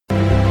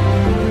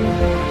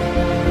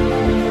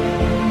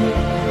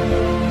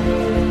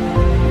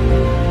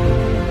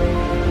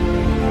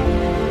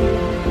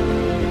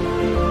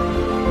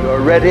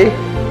ready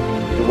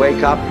to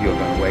wake up, you're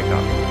going to wake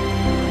up.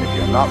 If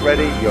you're not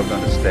ready, you're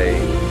going to stay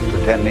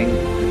pretending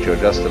that you're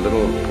just a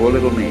poor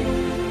little me.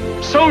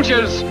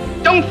 Soldiers,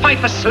 don't fight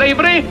for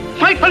slavery,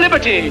 fight for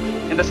liberty.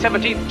 In the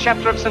 17th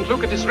chapter of St.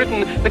 Luke it is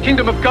written, the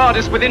kingdom of God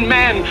is within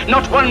man,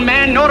 not one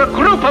man nor a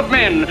group of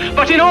men,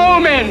 but in all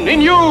men, in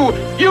you,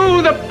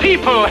 the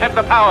people, have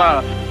the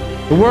power.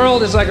 The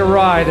world is like a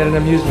ride at an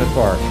amusement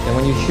park, and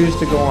when you choose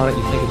to go on it,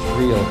 you think it's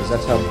real, because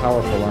that's how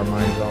powerful our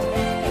minds are.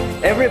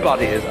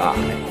 Everybody is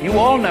I. You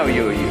all know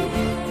you're you.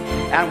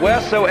 And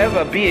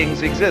wheresoever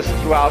beings exist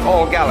throughout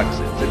all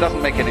galaxies, it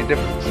doesn't make any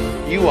difference.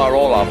 You are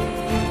all of them.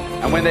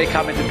 And when they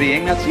come into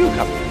being, that's you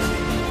coming into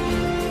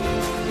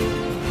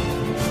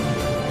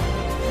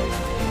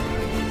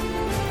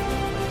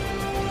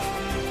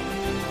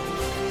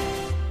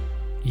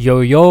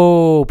being.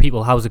 Yo,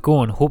 people, how's it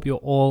going? Hope you're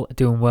all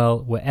doing well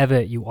wherever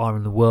you are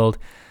in the world.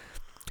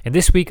 And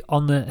this week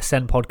on the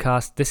Ascend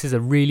podcast, this is a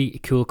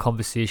really cool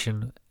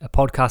conversation, a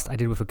podcast I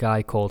did with a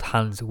guy called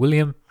Hans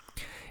William.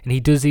 And he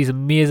does these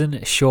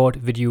amazing short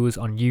videos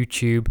on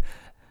YouTube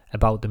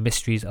about the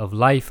mysteries of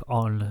life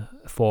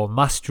for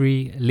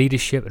mastery,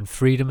 leadership and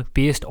freedom,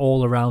 based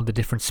all around the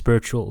different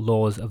spiritual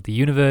laws of the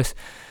universe.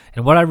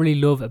 And what I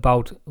really love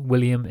about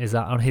William is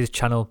that on his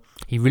channel,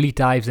 he really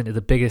dives into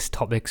the biggest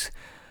topics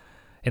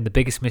and the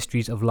biggest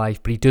mysteries of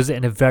life, but he does it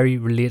in a very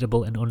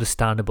relatable and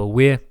understandable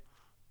way.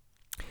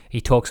 He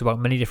talks about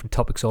many different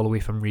topics all the way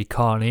from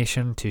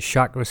reincarnation to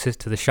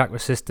the chakra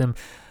system,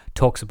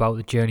 talks about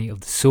the journey of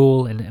the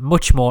soul and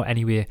much more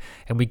anyway.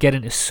 And we get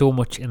into so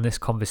much in this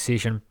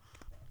conversation.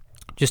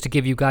 Just to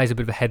give you guys a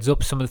bit of a heads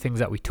up, some of the things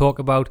that we talk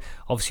about,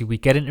 obviously we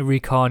get into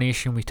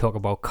reincarnation, we talk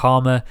about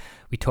karma,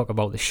 we talk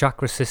about the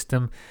chakra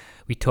system,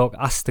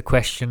 ask the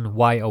question,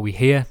 why are we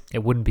here?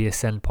 It wouldn't be a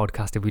Ascend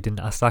podcast if we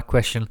didn't ask that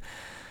question.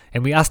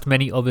 And we asked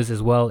many others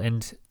as well.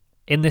 And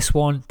in this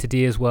one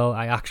today as well,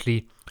 I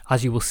actually,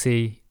 as you will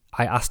see,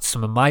 I asked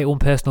some of my own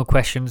personal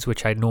questions,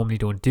 which I normally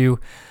don't do.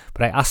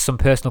 But I asked some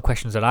personal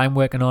questions that I'm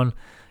working on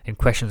and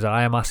questions that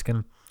I am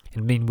asking.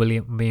 And me and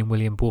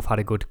William both had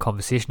a good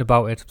conversation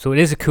about it. So it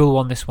is a cool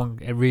one, this one.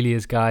 It really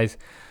is, guys.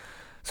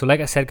 So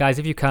like I said, guys,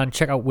 if you can,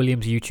 check out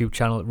William's YouTube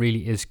channel. It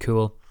really is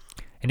cool.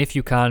 And if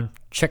you can,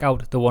 check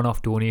out the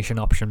one-off donation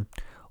option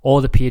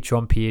or the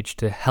Patreon page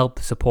to help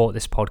support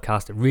this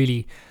podcast. It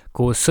really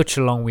goes such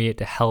a long way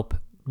to help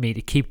me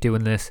to keep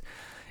doing this,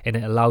 and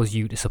it allows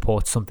you to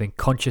support something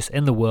conscious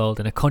in the world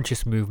and a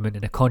conscious movement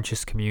and a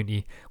conscious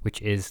community, which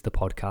is the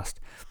podcast.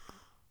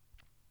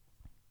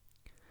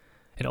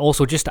 And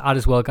also, just to add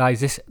as well, guys,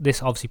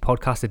 this obviously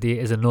podcast today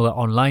is another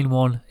online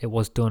one. It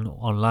was done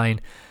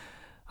online.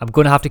 I'm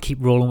going to have to keep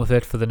rolling with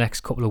it for the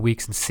next couple of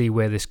weeks and see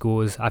where this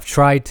goes.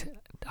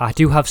 I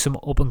do have some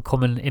up and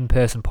coming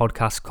in-person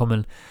podcasts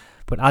coming,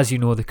 but as you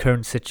know, the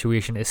current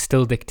situation is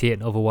still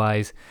dictating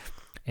otherwise,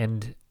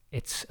 and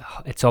it's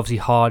obviously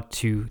hard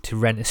to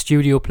rent a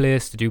studio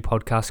place to do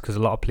podcasts because a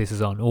lot of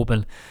places aren't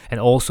open, and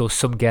also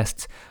some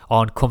guests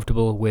aren't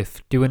comfortable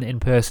with doing it in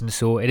person,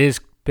 so it is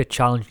a bit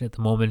challenging at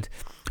the moment.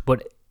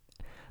 But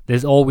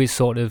there's always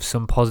sort of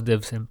some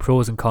positives and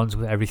pros and cons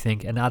with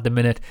everything, and at the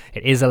minute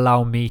it is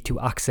allowing me to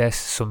access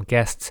some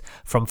guests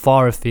from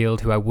far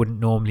afield who I wouldn't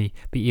normally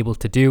be able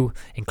to do,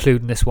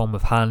 including this one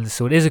with Hans.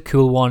 So it is a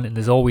cool one, and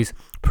there's always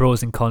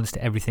pros and cons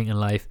to everything in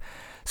life.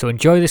 So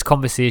enjoy this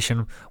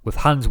conversation with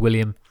Hans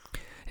William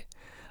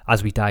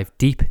as we dive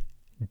deep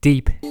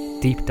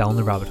down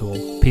the rabbit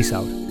hole. Peace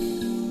out.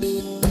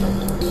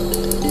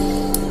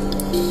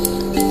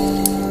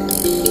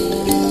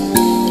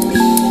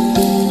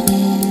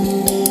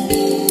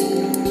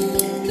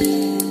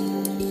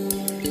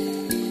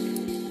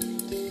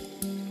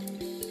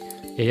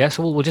 Yeah,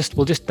 so we'll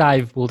just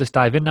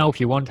dive in now if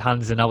you want,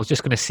 Hans. And I was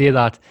just going to say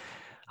that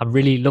I'm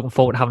really looking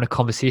forward to having a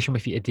conversation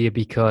with you today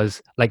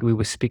because, like we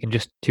were speaking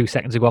just 2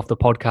 seconds ago off the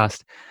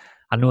podcast,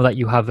 I know that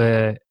you have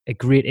a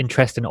great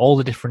interest in all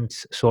the different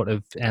sort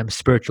of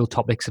spiritual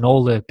topics and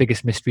all the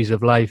biggest mysteries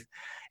of life.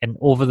 And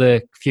over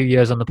the few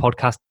years on the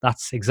podcast,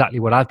 that's exactly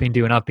what I've been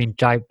doing. I've been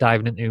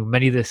diving into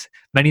many of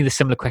the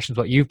similar questions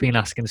what you've been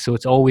asking. So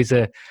it's always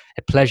a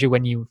pleasure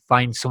when you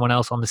find someone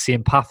else on the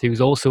same path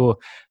who's also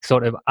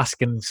sort of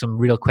asking some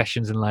real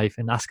questions in life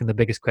and asking the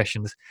biggest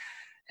questions.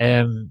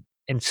 And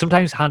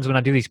sometimes, Hans, when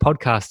I do these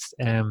podcasts,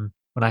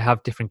 when I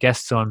have different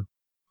guests on,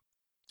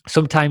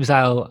 sometimes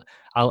I'll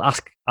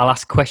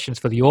ask questions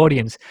for the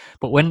audience.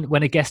 But when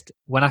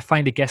I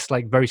find a guest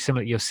like very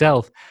similar to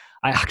yourself,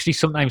 I actually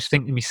sometimes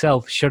think to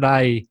myself, should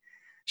I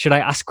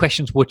ask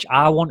questions which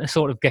I want to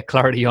sort of get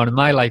clarity on in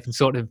my life and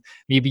sort of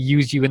maybe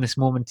use you in this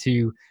moment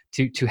to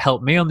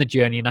help me on the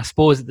journey? And I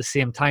suppose at the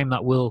same time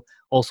that will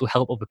also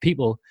help other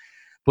people.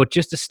 But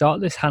just to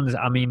start this, Hans,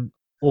 I mean,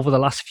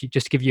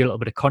 just to give you a little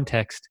bit of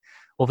context,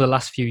 over the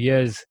last few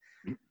years,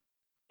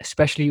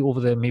 especially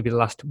over maybe the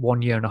last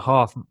 1 year and a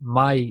half,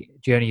 my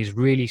journey has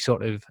really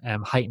sort of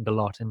heightened a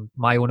lot, and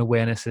my own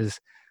awareness has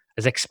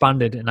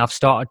expanded, and I've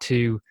started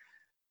to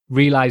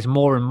realize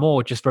more and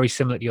more, just very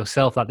similar to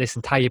yourself, that this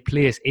entire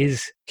place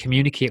is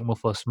communicating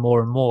with us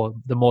more and more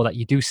the more that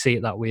you do see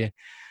it that way.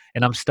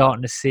 And I'm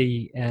starting to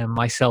see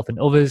myself and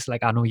others,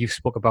 like I know you've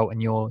spoke about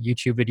in your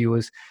YouTube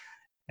videos,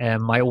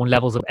 my own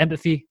levels of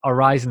empathy are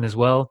rising as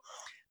well.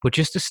 But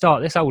just to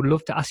start this, I would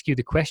love to ask you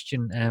the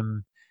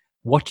question,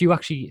 what do you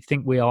actually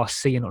think we are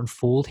seeing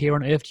unfold here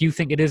on Earth? Do you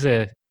think it is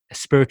a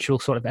spiritual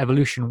sort of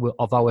evolution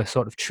of our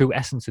sort of true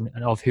essence and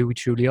of who we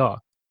truly are?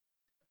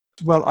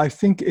 Well, I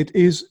think it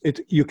is.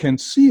 You can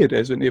see it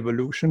as an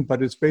evolution,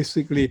 but it's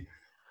basically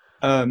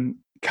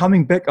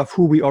coming back of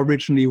who we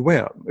originally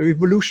were.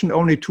 Evolution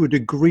only to a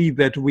degree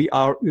that we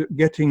are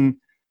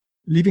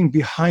leaving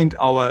behind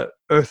our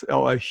earth,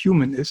 our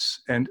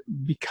humanness, and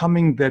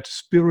becoming that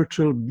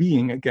spiritual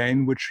being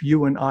again, which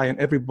you and I and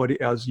everybody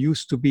else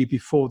used to be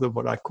before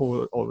what I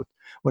call, or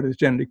what is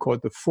generally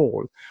called, the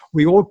fall.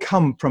 We all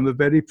come from a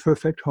very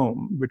perfect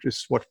home, which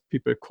is what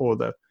people call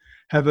the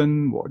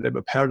heaven, or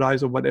whatever,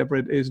 paradise, or whatever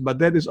it is, but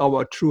that is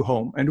our true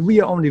home. And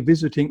we are only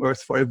visiting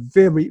Earth for a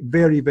very,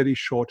 very, very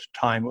short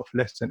time of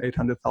less than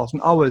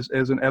 800,000 hours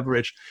as an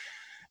average.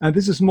 And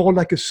this is more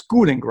like a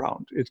schooling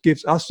ground. It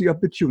gives us the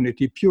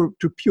opportunity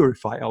to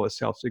purify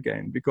ourselves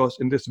again, because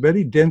in this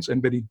very dense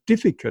and very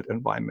difficult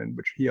environment,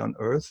 which here on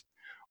Earth,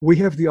 we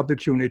have the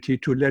opportunity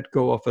to let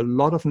go of a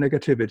lot of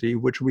negativity,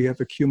 which we have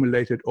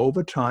accumulated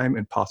over time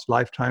in past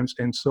lifetimes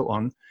and so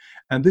on.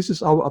 And this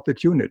is our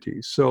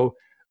opportunity. So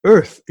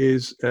Earth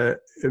is a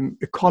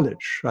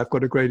college. I've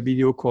got a great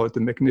video called The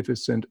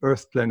Magnificent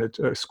Earth Planet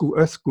School,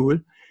 Earth School,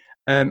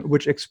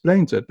 which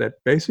explains it, that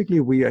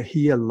basically we are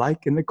here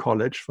like in a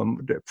college from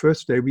the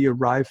first day we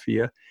arrive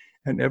here,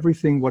 and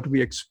everything what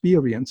we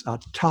experience are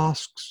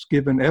tasks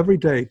given every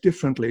day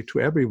differently to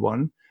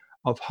everyone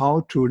of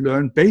how to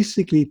learn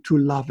basically to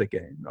love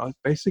again. Right?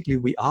 Basically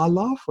we are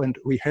love, and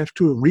we have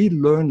to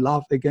relearn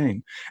love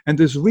again. And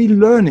this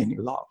relearning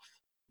love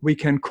we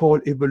can call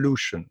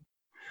evolution.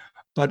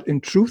 But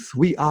in truth,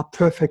 we are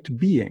perfect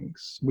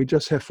beings. We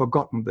just have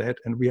forgotten that,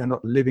 and we are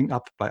not living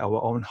up by our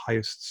own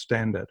highest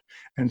standard.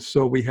 And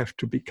so we have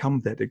to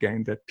become that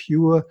again, that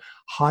pure,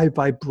 high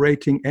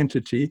vibrating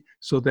entity,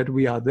 so that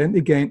we are then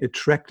again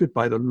attracted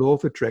by the law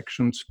of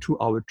attractions to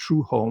our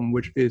true home,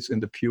 which is in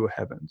the pure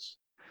heavens.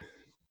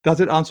 Does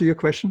it answer your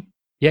question?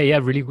 Yeah,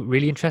 really,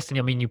 really interesting.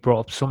 I mean, you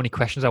brought up so many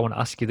questions I want to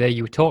ask you there.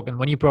 You were talking,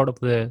 when you brought up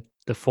the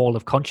fall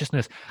of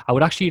consciousness, I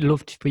would actually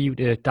love for you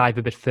to dive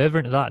a bit further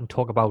into that and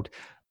talk about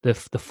the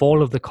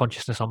fall of the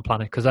consciousness on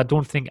planet, because I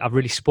don't think I've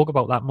really spoke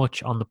about that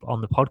much on the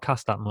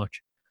podcast that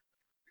much.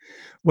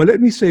 Well,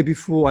 let me say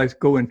before I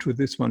go into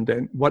this one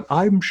then, what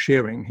I'm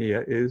sharing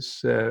here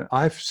is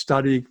I've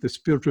studied the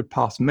spiritual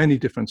path, many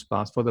different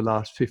paths for the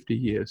last 50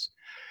 years.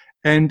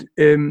 And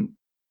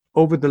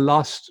over the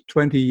last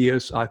 20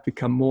 years, I've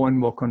become more and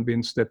more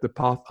convinced that the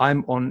path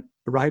I'm on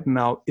right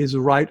now is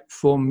right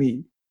for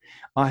me.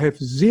 I have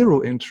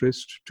zero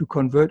interest to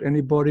convert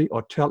anybody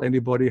or tell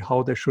anybody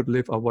how they should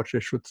live or what they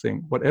should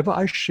think. Whatever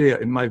I share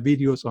in my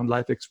videos on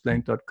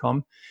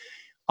lifeexplained.com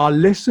are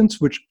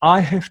lessons which I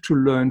have to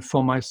learn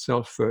for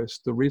myself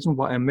first. The reason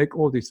why I make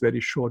all these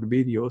very short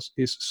videos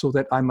is so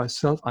that I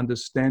myself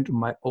understand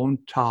my own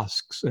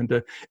tasks. And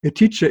a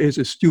teacher is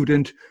a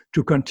student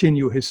to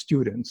continue his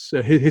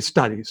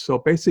studies. So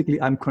basically,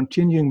 I'm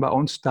continuing my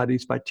own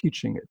studies by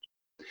teaching it.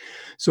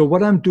 So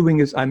what I'm doing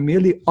is I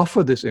merely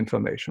offer this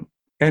information.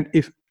 And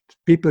if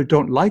people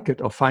don't like it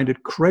or find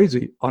it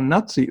crazy or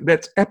Nazi,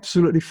 that's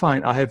absolutely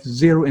fine. I have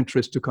zero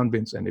interest to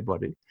convince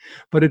anybody.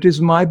 But it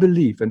is my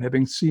belief, and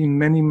having seen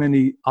many,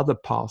 many other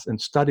paths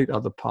and studied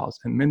other paths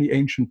and many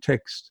ancient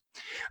texts,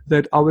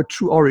 that our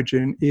true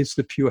origin is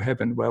the pure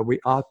heaven, where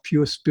we are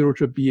pure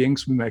spiritual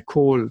beings, we may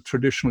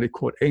traditionally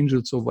call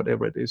angels or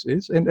whatever it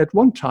is. And at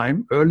one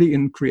time, early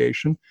in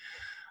creation,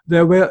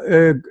 there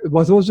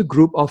was a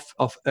group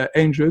of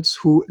angels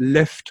who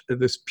left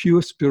this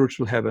pure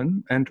spiritual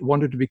heaven and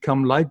wanted to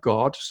become like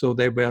God. So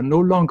they were no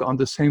longer on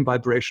the same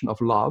vibration of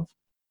love,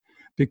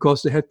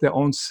 because they had their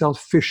own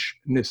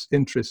selfishness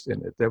interest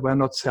in it. They were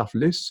not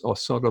selfless or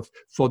sort of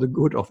for the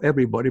good of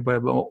everybody,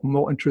 but were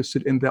more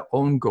interested in their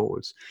own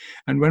goals.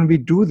 And when we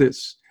do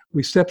this,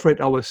 we separate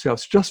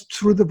ourselves just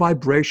through the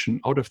vibration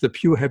out of the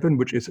pure heaven,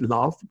 which is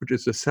love, which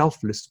is a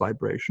selfless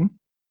vibration.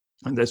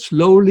 And they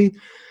slowly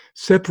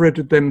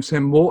separated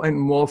themselves more and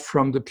more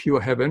from the pure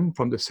heaven,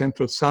 from the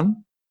central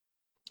sun,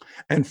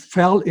 and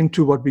fell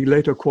into what we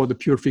later call the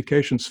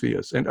purification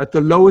spheres. And at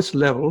the lowest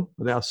level,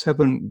 there are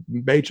 7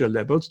 major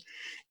levels,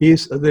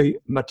 is the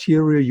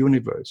material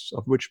universe,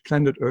 of which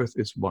planet Earth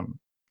is one.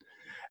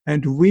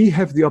 And we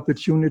have the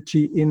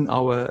opportunity in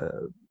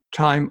our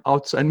time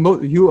outside,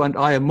 and you and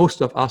I and most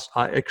of us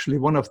are actually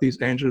one of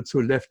these angels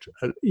who left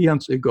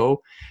eons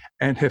ago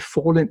and have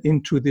fallen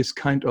into this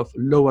kind of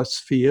lower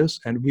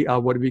spheres, and we are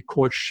what we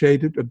call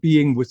shaded, a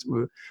being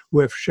who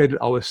have shaded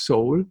our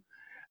soul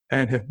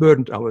and have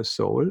burdened our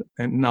soul.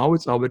 And now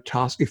it's our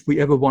task, if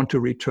we ever want to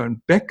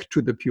return back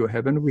to the pure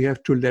heaven, we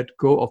have to let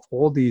go of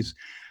all these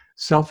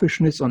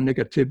selfishness or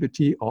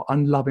negativity or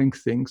unloving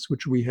things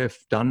which we have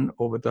done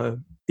over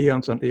the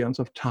eons and eons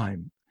of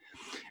time.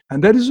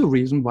 And that is the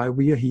reason why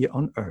we are here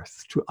on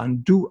Earth, to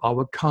undo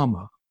our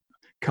karma.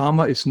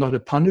 Karma is not a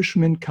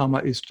punishment. Karma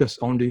is just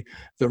only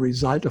the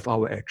result of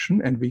our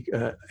action, and we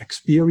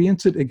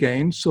experience it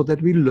again so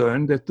that we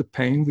learn that the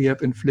pain we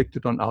have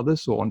inflicted on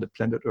others or on the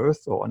planet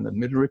Earth or on the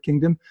Middle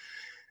Kingdom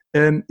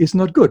is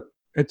not good.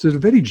 It's a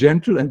very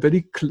gentle and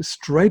very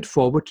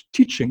straightforward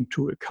teaching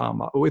to a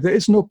karma. There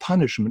is no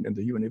punishment in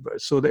the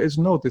universe. So there is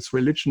no, this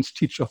religions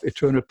teach of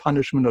eternal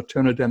punishment or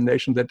eternal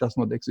damnation. That does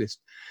not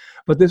exist.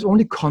 But there's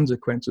only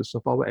consequences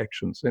of our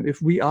actions. And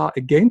if we are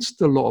against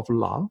the law of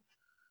love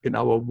in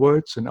our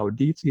words, in our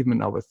deeds, even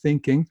in our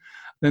thinking,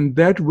 then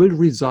that will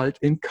result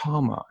in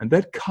karma. And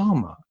that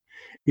karma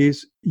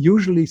is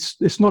usually,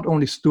 it's not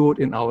only stored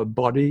in our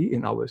body,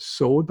 in our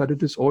soul, but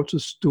it is also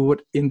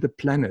stored in the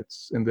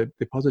planets, in the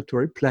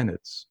depository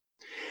planets.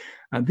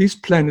 And these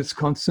planets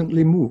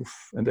constantly move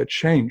and they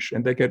change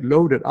and they get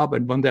loaded up.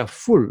 And when they're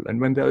full and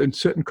when they're in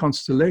certain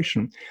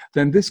constellation,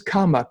 then this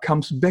karma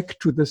comes back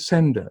to the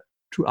sender,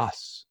 to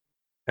us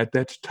at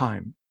that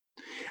time.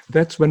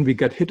 That's when we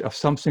get hit of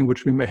something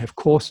which we may have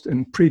caused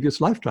in previous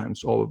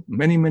lifetimes or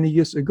many, many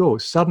years ago.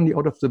 Suddenly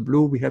out of the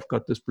blue, we have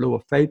got this blow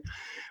of fate.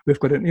 We've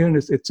got an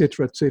illness,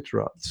 etc.,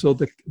 etc. So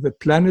the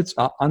planets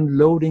are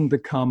unloading the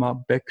karma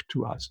back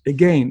to us.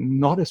 Again,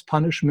 not as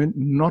punishment,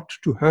 not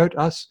to hurt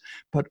us,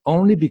 but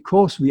only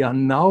because we are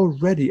now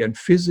ready and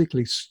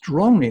physically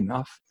strong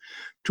enough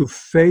to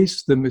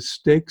face the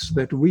mistakes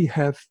that we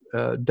have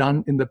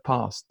done in the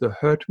past, the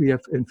hurt we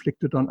have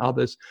inflicted on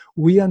others.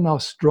 We are now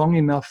strong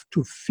enough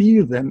to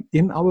feel them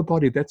in our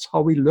body. That's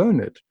how we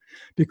learn it.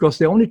 Because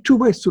there are only two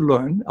ways to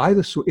learn,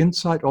 either through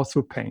insight or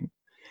through pain.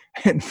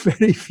 And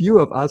very few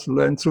of us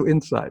learn through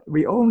insight.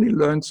 We only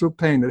learn through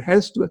pain. It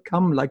has to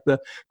come like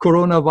the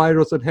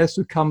coronavirus. It has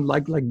to come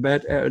like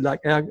bad air, like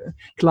air,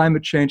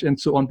 climate change and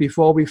so on,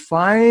 before we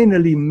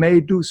finally may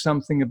do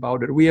something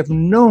about it. We have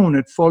known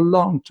it for a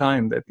long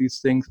time that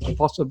these things are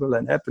possible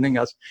and happening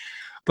us.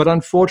 But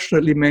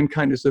unfortunately,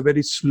 mankind is a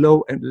very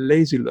slow and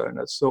lazy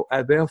learner. So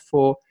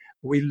therefore,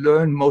 we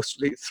learn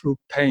mostly through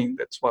pain.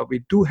 That's why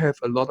we do have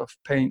a lot of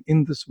pain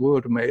in this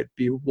world. May it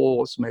be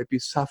wars, may it be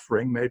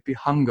suffering, may it be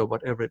hunger,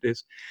 whatever it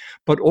is.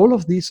 But all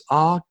of these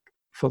are,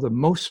 for the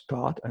most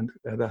part, and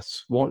there are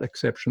small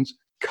exceptions,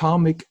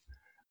 karmic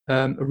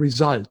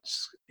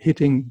results,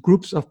 hitting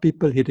groups of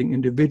people, hitting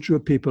individual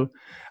people.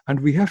 And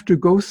we have to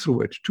go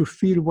through it to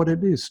feel what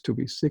it is to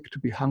be sick, to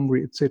be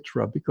hungry,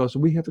 etc., because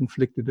we have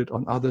inflicted it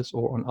on others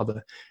or on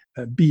other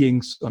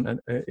beings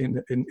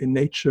in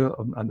nature,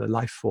 on other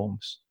life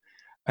forms.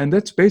 And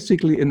that's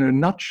basically, in a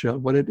nutshell,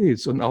 what it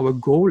is. And our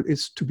goal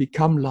is to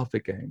become love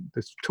again.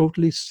 This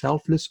totally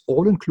selfless,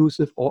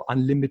 all-inclusive, or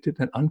unlimited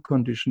and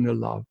unconditional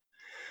love.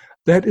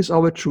 That is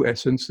our true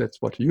essence.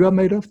 That's what you are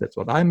made of. That's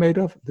what I'm made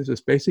of. This is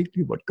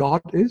basically what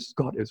God is.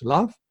 God is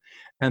love.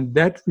 And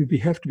that we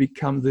have to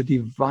become the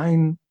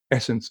divine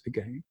essence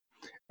again.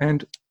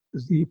 And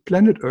the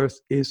planet Earth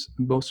is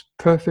the most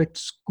perfect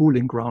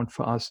schooling ground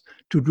for us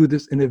to do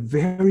this in a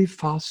very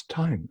fast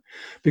time.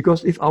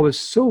 Because if our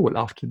soul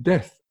after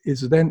death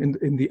is then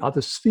in the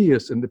other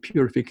spheres, in the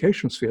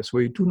purification spheres,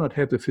 where you do not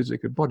have the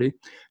physical body,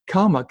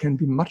 karma can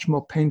be much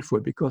more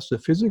painful because the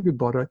physical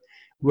body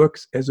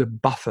works as a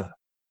buffer.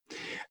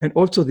 And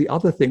also the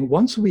other thing,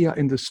 once we are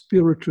in the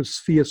spiritual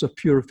spheres of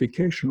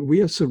purification,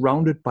 we are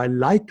surrounded by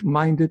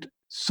like-minded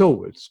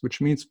souls, which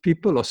means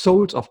people or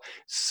souls of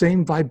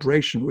same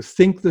vibration, who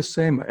think the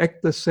same,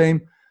 act the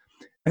same.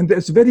 And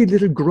there's very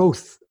little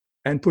growth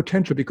and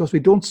potential because we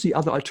don't see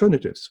other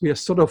alternatives. We are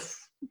sort of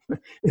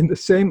in the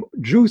same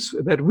juice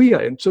that we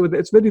are in. So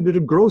there's very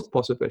little growth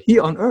possible.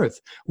 Here on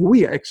Earth,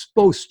 we are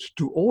exposed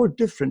to all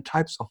different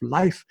types of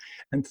life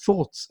and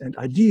thoughts and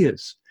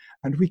ideas,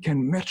 and we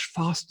can much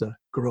faster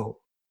grow.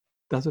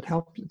 Does it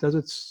help? Does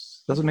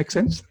it make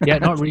sense? Yeah,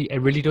 not really.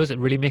 It really does. It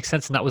really makes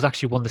sense. And that was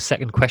actually one of the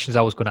second questions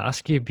I was going to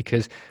ask you,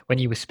 because when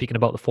you were speaking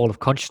about the fall of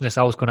consciousness,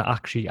 I was going to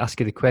actually ask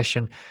you the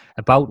question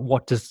about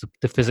what does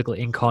the physical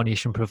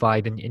incarnation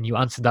provide? And you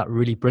answered that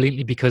really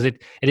brilliantly, because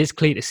it is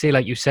clear to say,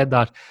 like you said,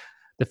 that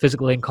the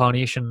physical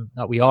incarnation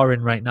that we are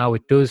in right now,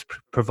 it does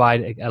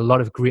provide a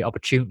lot of great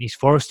opportunities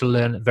for us to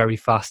learn very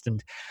fast.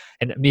 And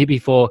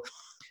maybe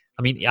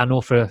I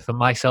know for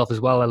myself as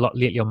well, a lot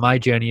lately on my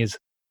journey is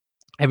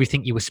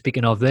everything you were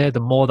speaking of there. The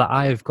more that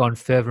I have gone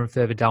further and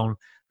further down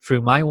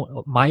through my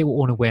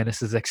own awareness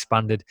has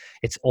expanded.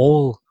 It's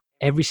all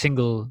every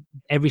single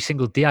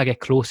day I get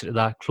closer to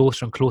that,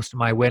 closer and closer to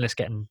my awareness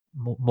getting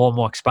more and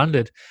more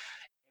expanded.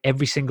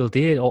 Every single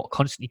day, it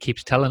constantly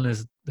keeps telling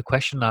us the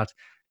question that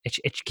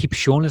it keeps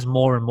showing us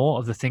more and more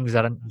of the things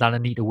that I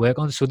need to work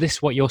on. So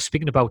this, what you're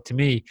speaking about, to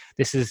me,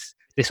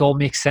 this all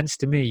makes sense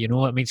to me. You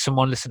know, I mean,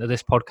 someone listening to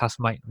this podcast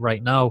might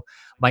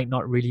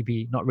not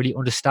really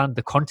understand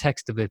the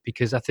context of it,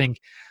 because I think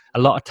a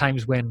lot of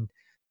times when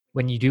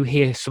you do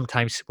hear,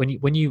 sometimes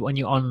when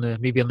you're on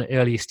maybe on the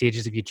earlier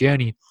stages of your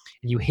journey,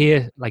 and you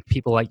hear like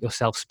people like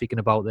yourself speaking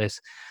about this,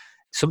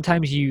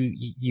 sometimes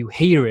you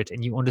hear it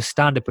and you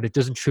understand it, but it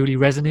doesn't truly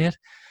resonate.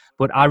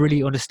 But I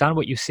really understand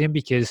what you're saying,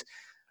 because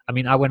I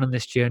mean, I went on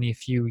this journey a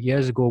few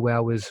years ago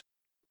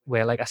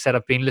where, like I said,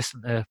 I've been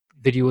listening to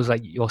videos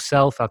like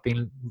yourself. I've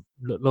been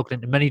looking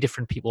into many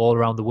different people all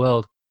around the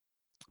world.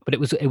 But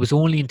it was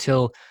only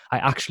until I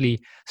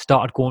actually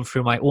started going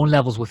through my own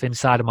levels within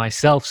inside of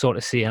myself, so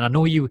to say. And I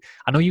know you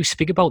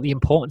speak about the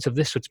importance of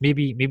this, which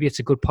maybe it's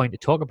a good point to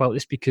talk about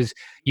this, because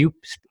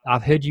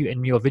I've heard you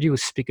in your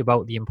videos speak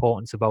about the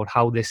importance about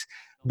how this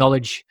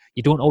knowledge,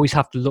 you don't always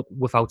have to look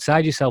with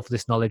outside yourself for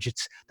this knowledge.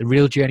 It's the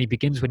real journey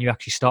begins when you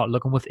actually start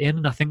looking within.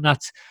 And I think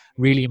that's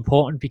really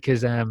important,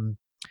 because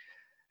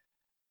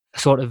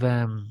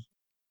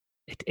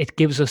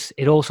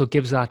it also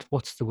gives that,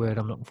 what's the word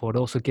I'm looking for? It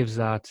also gives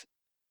that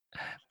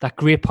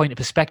great point of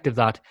perspective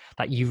that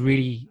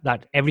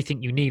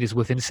everything you need is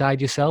within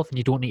inside yourself, and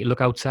you don't need to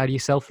look outside of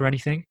yourself for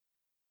anything.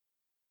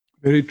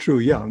 Very true.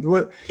 Yeah.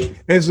 Well,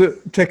 as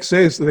the text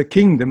says, the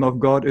kingdom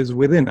of God is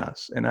within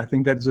us. And I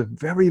think that's a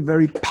very,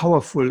 very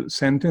powerful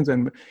sentence.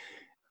 And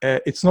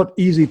it's not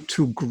easy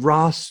to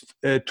grasp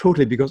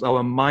totally, because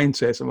our mind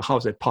says, how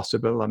is that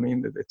possible? I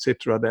mean,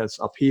 etc. There's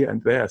up here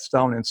and there, it's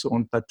down and so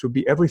on. But to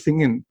be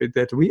everything in,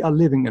 that we are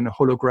living in a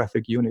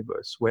holographic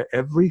universe where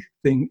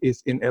everything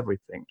is in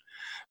everything.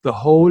 The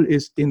whole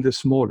is in the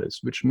smallest,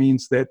 which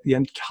means that the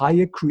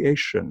entire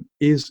creation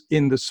is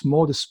in the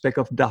smallest speck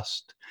of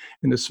dust,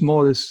 in the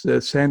smallest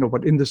sand,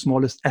 or in the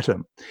smallest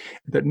atom.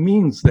 That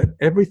means that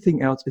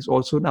everything else is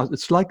also now.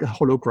 It's like a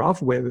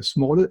holograph where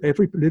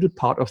every little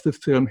part of the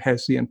film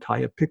has the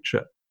entire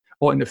picture,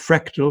 or in a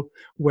fractal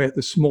where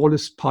the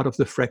smallest part of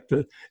the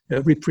fractal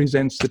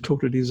represents the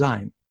total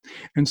design.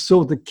 And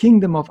so the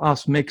kingdom of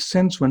us makes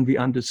sense when we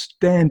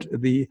understand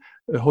the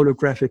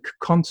holographic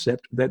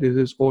concept that it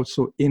is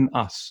also in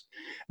us.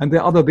 And there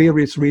are other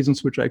various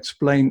reasons which I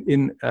explain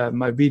in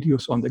my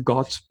videos on the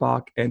God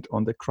spark and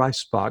on the Christ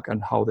spark,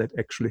 and how that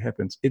actually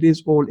happens. It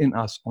is all in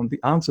us, and the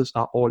answers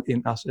are all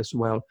in us as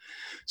well.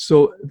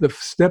 So the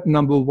step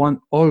number one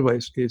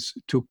always is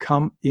to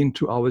come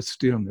into our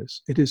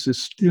stillness. It is the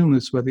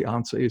stillness where the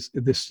answer is.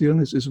 The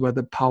stillness is where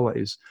the power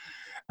is.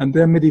 And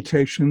their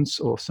meditations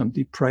or some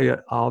deep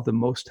prayer are the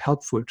most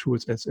helpful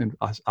tools, as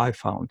I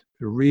found.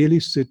 Really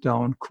sit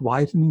down,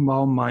 quietening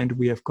our mind.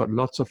 We have got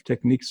lots of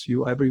techniques.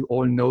 You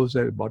all know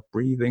that about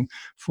breathing,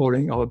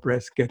 following our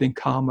breath, getting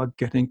calmer,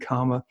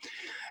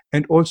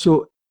 and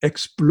also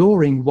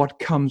exploring what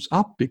comes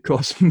up,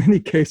 because in many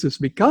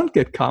cases we can't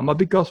get calmer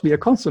because we are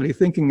constantly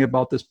thinking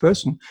about this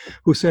person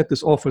who said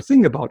this awful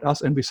thing about us,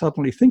 and we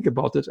suddenly think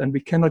about it and we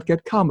cannot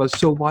get calmer.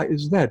 So why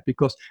is that?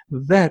 Because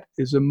that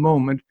is a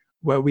moment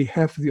where we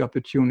have the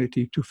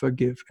opportunity to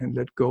forgive and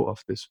let go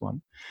of this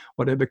one.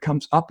 Whatever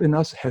comes up in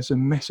us has a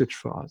message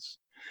for us.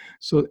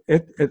 So,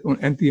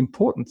 and the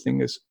important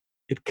thing is,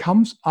 it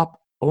comes up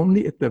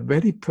only at the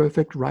very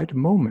perfect right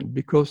moment.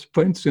 Because,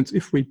 for instance,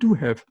 if we do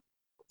have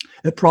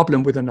a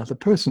problem with another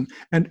person,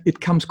 and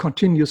it comes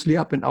continuously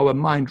up in our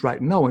mind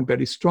right now and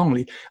very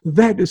strongly,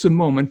 that is a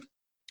moment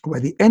where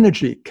the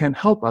energy can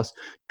help us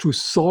to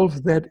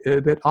solve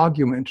that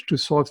argument, to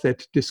solve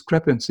that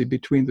discrepancy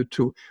between the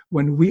two.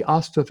 When we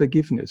ask for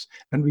forgiveness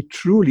and we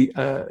truly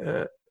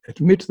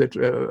admit that,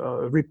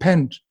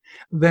 repent,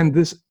 then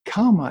this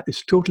karma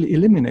is totally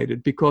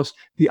eliminated, because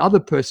the other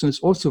person is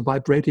also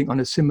vibrating on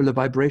a similar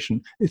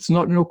vibration. It's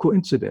no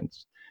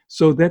coincidence.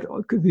 So that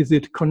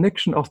the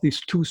connection of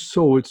these two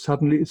souls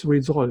suddenly is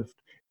resolved,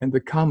 and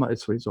the karma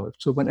is resolved.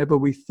 So whenever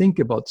we think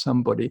about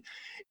somebody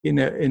in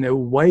a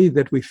way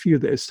that we feel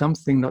there is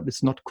something that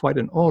is not quite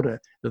in order,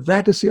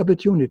 that is the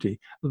opportunity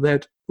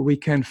that we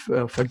can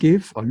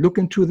forgive or look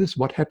into this,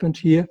 what happened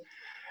here.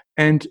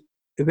 And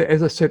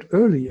as I said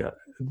earlier,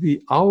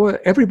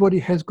 everybody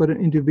has got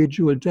an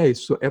individual day.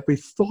 So every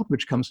thought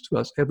which comes to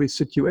us, every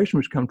situation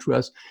which comes to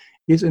us,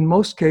 is in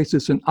most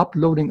cases an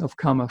uploading of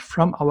karma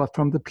from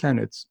the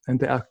planets, and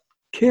they are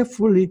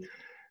carefully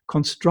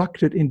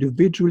constructed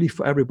individually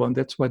for everyone.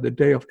 That's why the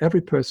day of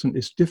every person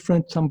is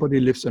different. Somebody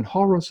lives in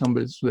horror,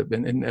 somebody lives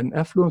in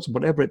affluence,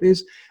 whatever it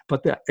is,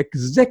 but they're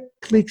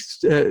exactly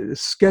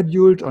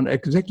scheduled and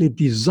exactly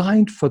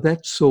designed for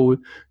that soul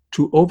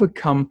to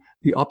overcome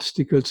the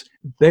obstacles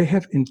they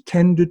have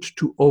intended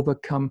to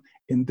overcome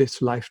in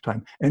this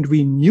lifetime. And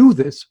we knew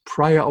this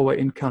prior our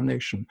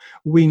incarnation.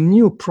 We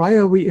knew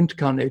prior we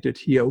incarnated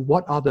here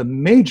what are the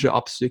major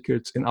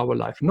obstacles in our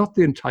life, not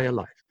the entire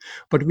life.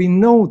 But we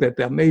know that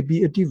there may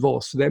be a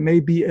divorce, there may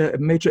be a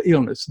major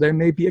illness, there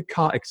may be a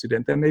car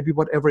accident, there may be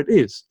whatever it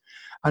is.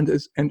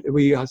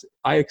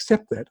 I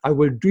accept that. I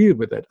will deal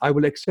with it. I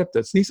will accept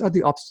that. These are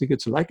the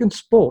obstacles, like in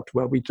sport,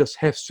 where we just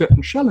have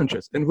certain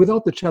challenges. And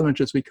without the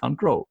challenges, we can't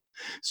grow.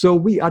 So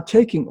we are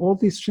taking all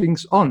these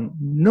things on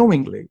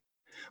knowingly.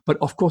 But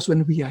of course,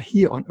 when we are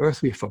here on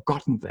earth, we've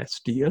forgotten that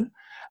deal.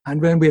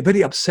 And when we're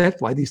very upset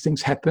why these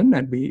things happen,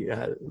 and we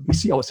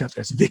see ourselves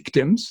as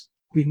victims,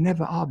 we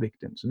never are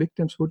victims.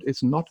 Victimhood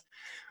is not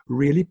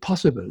really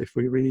possible if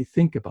we really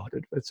think about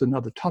it. It's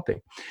another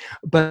topic.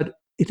 But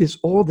it is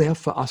all there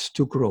for us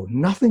to grow.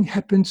 Nothing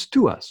happens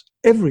to us.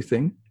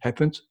 Everything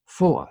happens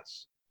for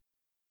us.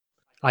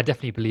 I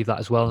definitely believe that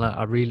as well, and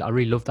I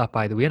really love that,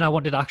 by the way. And I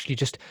wanted to actually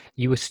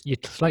you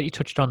slightly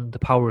touched on the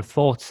power of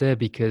thoughts there,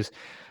 because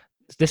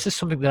this is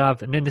something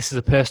that and then this is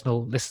a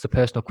personal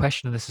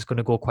question, and this is going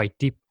to go quite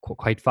deep,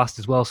 quite fast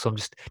as well. So I'm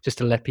just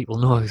to let people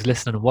know who's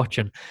listening and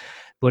watching,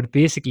 But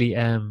basically,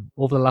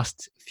 over the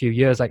last few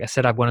years, like I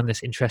said, I've gone on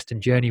this interesting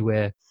journey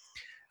where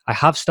I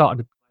have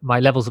started, my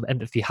levels of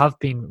empathy have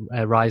been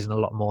rising a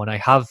lot more. And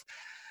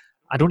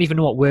I don't even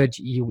know what word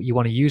you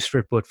want to use for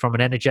it, but from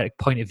an energetic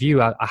point of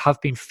view, I have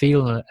been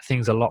feeling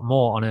things a lot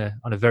more on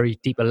a very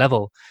deeper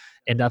level.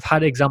 And I've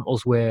had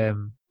examples where,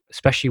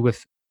 especially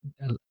with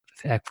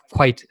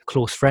quite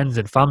close friends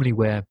and family,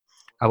 where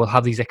I will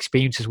have these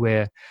experiences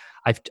where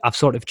I've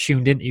sort of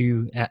tuned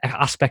into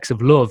aspects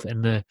of love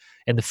and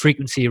the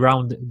frequency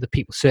around the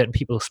people, certain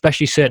people,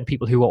 especially certain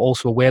people who are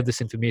also aware of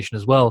this information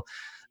as well.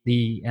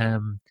 The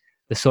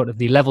sort of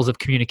the levels of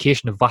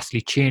communication have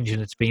vastly changed,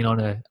 and it's been on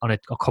a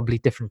completely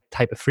different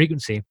type of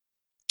frequency.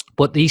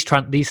 But these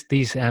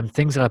things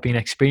that I've been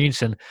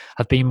experiencing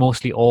have been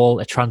mostly all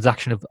a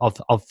transaction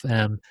of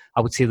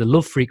I would say the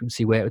love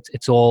frequency, where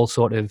it's all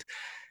sort of,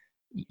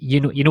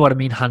 you know what I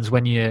mean, Hans,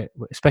 when you,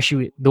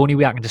 especially the only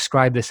way I can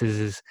describe this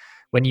is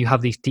when you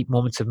have these deep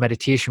moments of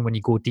meditation, when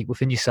you go deep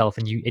within yourself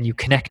and you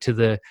connect to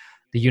the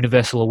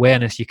universal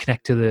awareness, you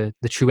connect to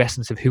the true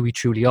essence of who we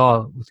truly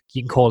are.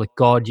 You can call it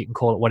God, you can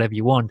call it whatever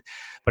you want.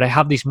 But I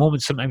have these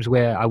moments sometimes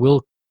where I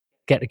will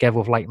get together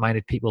with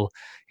like-minded people,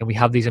 and we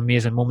have these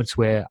amazing moments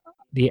where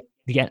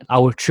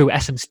our true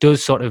essence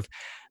does sort of,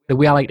 the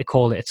way I like to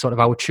call it, it's sort of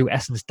our true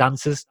essence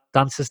dances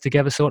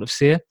together, sort of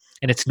say.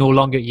 And it's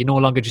you're no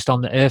longer just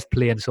on the earth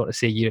plane, sort of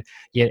say.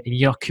 You're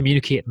not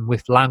communicating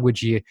with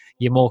language.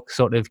 You're more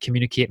sort of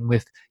communicating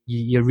with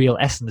your real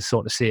essence,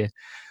 sort of say.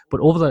 But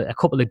a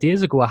couple of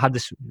days ago, I had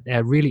this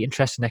really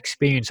interesting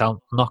experience. I'm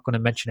not going to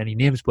mention any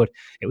names, but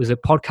it was a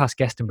podcast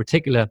guest in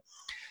particular.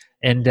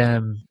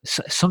 And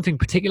something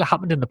particular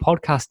happened in the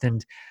podcast,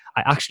 and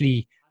I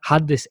actually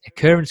had this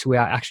occurrence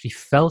where I actually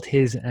felt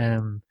his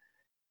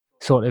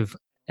sort of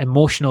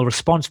emotional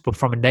response, but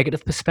from a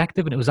negative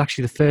perspective. And it was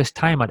actually the first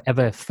time I'd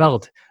ever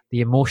felt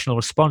the emotional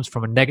response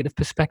from a negative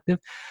perspective.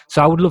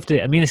 So I would love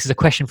to, I mean, this is a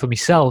question for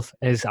myself,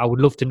 is I would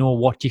love to know,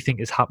 what do you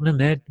think is happening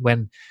there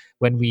when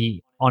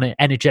we, on an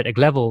energetic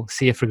level,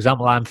 say, for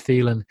example, I'm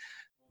feeling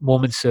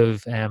moments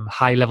of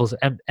high levels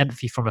of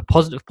empathy from a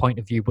positive point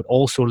of view, but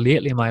also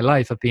lately in my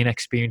life, I've been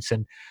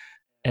experiencing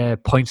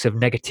points of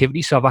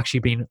negativity. So I've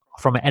actually been,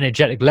 from an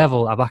energetic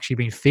level, I've actually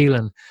been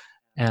feeling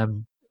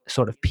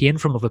sort of pain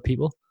from other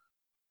people.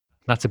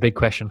 That's a big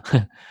question.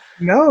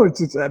 No,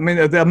 I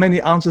mean, there are many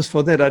answers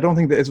for that. I don't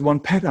think there is one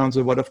pat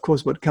answer. But of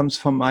course, what comes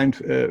from mind,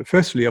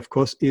 firstly, of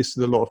course, is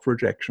the law of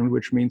projection,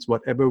 which means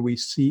whatever we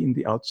see in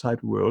the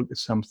outside world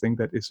is something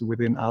that is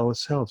within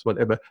ourselves.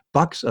 Whatever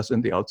bugs us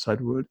in the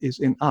outside world is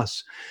in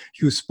us.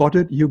 You spot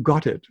it, you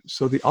got it.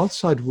 So the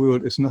outside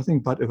world is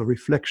nothing but a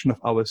reflection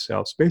of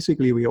ourselves.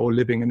 Basically, we are all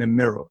living in a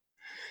mirror.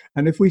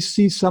 And if we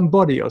see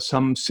somebody or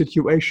some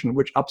situation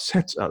which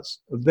upsets us,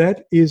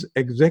 that is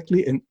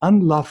exactly an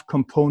unloved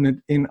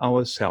component in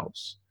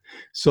ourselves.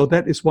 So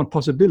that is one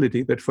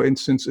possibility, that, for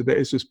instance, there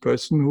is this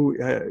person who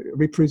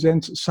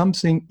represents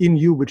something in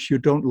you which you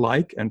don't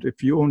like. And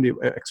if you only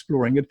are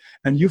exploring it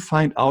and you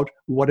find out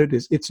what it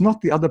is, it's not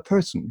the other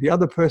person. The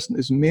other person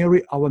is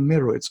merely our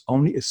mirror. It's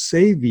only a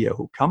savior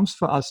who comes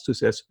for us to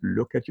say,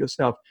 look at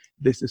yourself.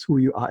 This is who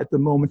you are at the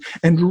moment.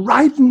 And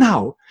right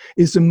now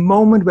is the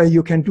moment where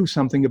you can do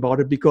something about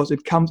it, because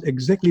it comes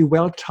exactly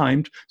well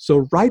timed.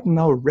 So right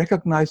now,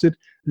 recognize it,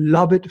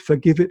 love it,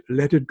 forgive it,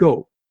 let it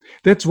go.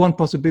 That's one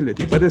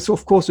possibility. But there's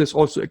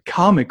also a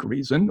karmic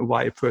reason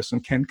why a person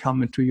can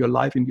come into your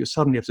life and you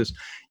suddenly have this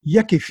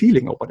yucky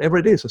feeling, or whatever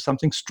it is, or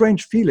something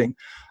strange feeling,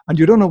 and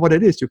you don't know what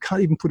it is. You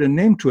can't even put a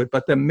name to it,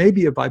 but there may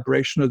be a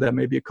vibrational, there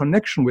may be a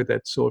connection with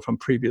that soul from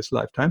previous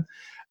lifetime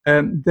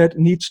that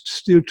needs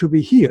still to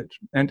be healed.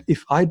 And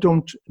if I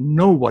don't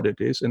know what it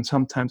is, and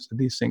sometimes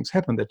these things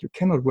happen that you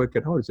cannot work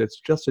it out, it's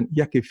just a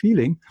yucky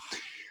feeling,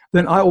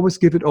 then I always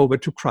give it over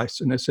to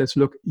Christ. And it says,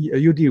 look,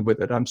 you deal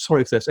with it. I'm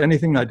sorry if there's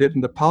anything I did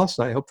in the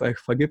past. I hope I have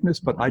forgiveness,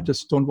 but I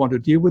just don't want to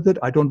deal with it.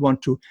 I don't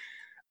want to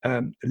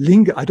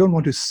linger. I don't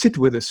want to sit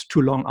with this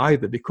too long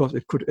either, because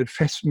it could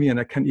infest me,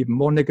 and I can even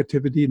more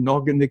negativity.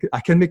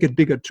 I can make it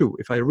bigger too.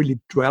 If I really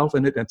dwell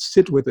in it and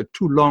sit with it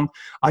too long,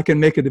 I can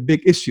make it a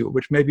big issue,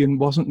 which maybe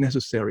wasn't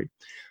necessary.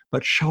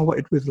 But shower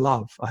it with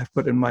love. I've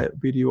put in my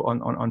video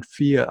on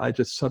fear, I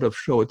just sort of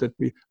showed that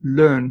we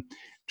learn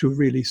to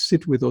really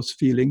sit with those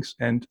feelings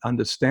and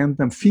understand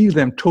them, feel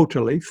them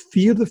totally,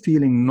 feel the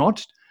feeling,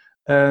 not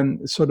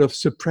sort of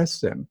suppress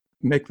them,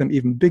 make them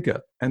even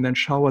bigger, and then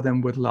shower them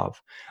with love.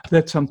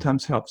 That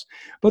sometimes helps.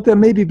 But there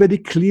may be very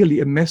clearly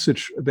a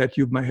message that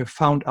you may have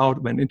found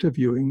out when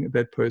interviewing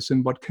that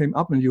person, what came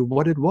up in you,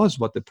 what it was,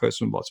 what the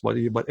person was,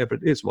 whatever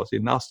it is. Was he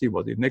nasty?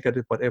 Was he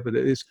negative? Whatever it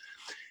is.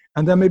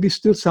 And there may be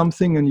still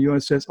something in you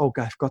that says, oh,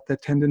 I've got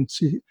that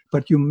tendency,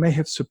 but you may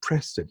have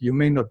suppressed it. You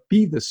may not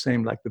be the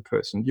same like the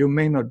person. You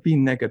may not be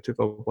negative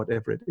or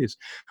whatever it is,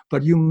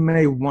 but you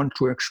may want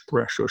to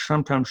express, or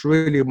sometimes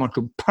really want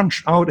to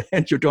punch out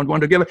and you don't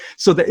want to give it.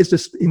 So there is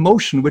this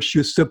emotion which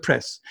you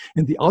suppress.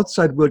 And the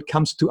outside world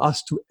comes to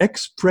us to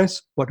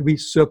express what we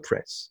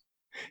suppress.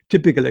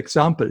 Typical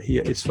example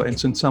here is, for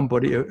instance,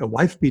 somebody, a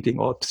wife beating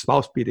or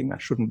spouse beating,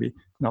 that shouldn't be,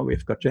 now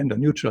we've got gender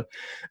neutral,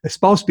 a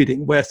spouse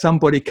beating where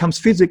somebody comes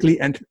physically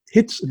and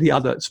hits the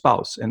other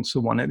spouse and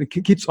so on. And it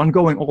keeps on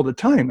going all the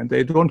time and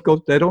they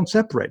don't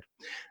separate.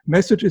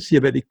 Message is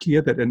here very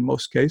clear that in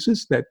most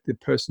cases that the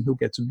person who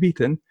gets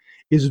beaten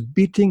is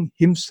beating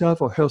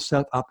himself or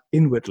herself up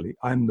inwardly.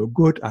 I'm no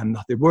good, I'm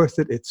not worth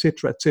it,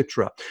 etc.,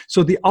 etc.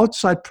 So the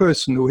outside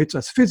person who hits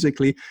us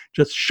physically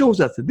just shows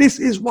us, this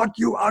is what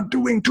you are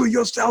doing to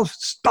yourself,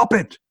 stop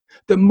it.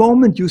 The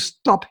moment you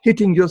stop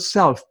hitting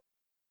yourself,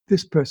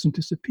 this person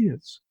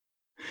disappears.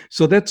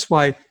 So that's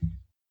why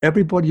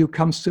everybody who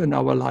comes to in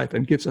our life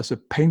and gives us a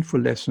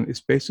painful lesson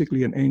is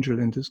basically an angel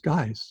in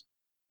disguise.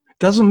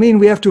 Doesn't mean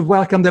we have to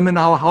welcome them in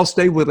our house,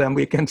 stay with them.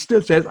 We can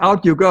still say,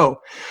 out you go.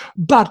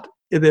 But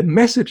the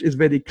message is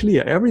very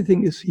clear.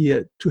 Everything is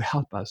here to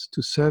help us,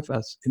 to serve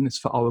us, and it's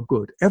for our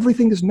good.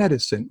 Everything is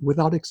medicine,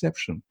 without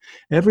exception.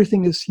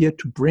 Everything is here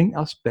to bring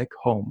us back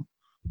home.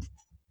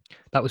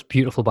 That was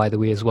beautiful, by the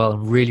way, as well,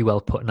 and really well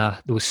put. There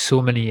was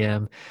so many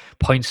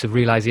points of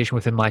realization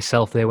within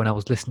myself there when I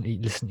was listening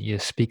to you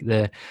speak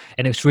there,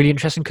 and it was really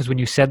interesting because when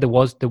you said there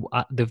was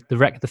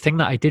the thing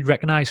that I did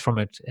recognize from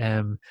it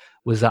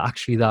was that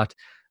actually that.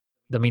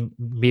 I mean,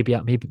 maybe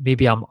I'm a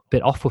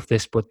bit off with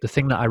this, but the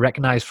thing that I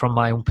recognized from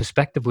my own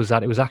perspective was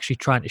that it was actually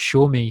trying to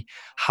show me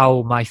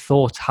how my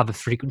thoughts have a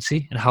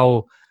frequency and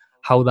how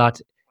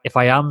that if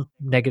I am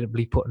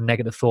negatively putting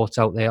negative thoughts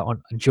out there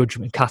on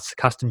judgment,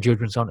 casting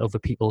judgments on other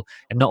people,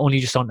 and not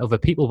only just on other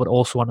people, but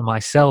also on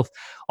myself,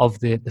 of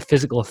the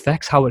physical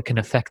effects, how it can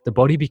affect the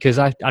body, because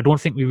I don't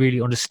think we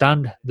really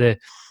understand the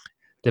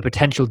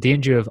potential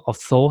danger of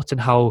thoughts and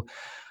how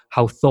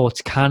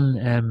thoughts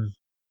can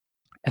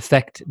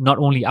affect not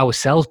only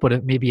ourselves, but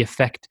it maybe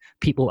affect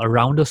people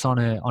around us on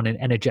an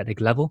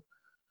energetic level.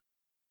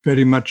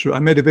 Very much so. I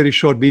made a very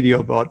short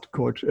video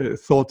called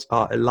Thoughts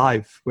Are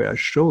Alive, where I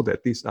show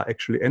that these are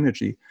actually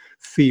energy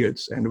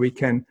fields and we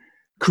can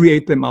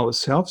create them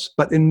ourselves.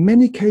 But in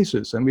many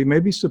cases, and we may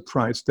be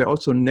surprised, there are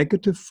also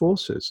negative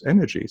forces,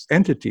 energies,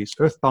 entities,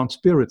 earthbound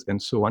spirits,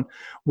 and so on,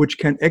 which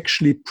can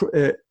actually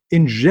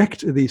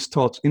inject these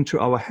thoughts into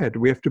our head.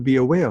 We have to be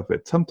aware of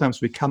it.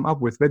 Sometimes we come up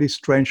with very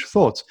strange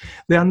thoughts.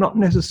 They are not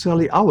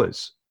necessarily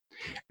ours.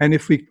 And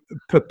if we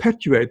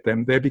perpetuate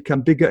them, they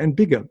become bigger and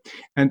bigger.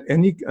 And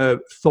any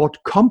thought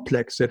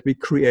complex that we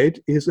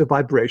create is a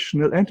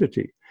vibrational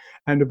entity.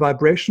 And a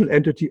vibrational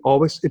entity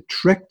always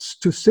attracts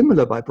to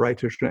similar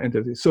vibrational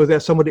entities. So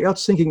there's somebody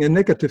else thinking a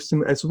negative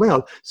thing as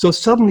well. So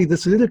suddenly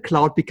this little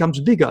cloud becomes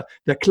bigger.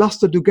 They're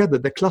clustered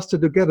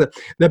together.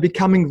 They're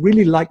becoming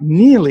really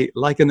nearly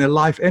like an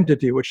alive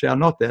entity, which they are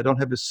not. They don't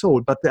have a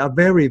soul, but they are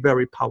very,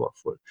 very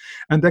powerful.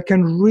 And they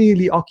can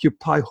really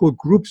occupy whole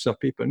groups of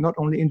people, not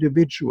only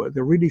individual.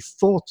 They're really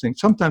thought things.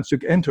 Sometimes you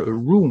enter a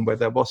room where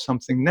there was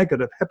something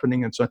negative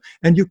happening and so on,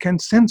 and you can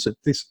sense it.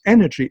 This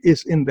energy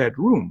is in that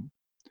room.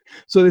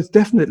 So it's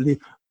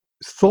definitely,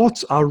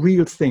 thoughts are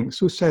real things.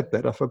 Who said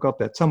that? I forgot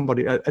that.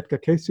 Somebody, Edgar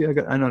Cayce, I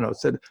don't know,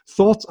 said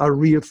thoughts are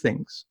real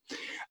things.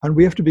 And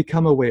we have to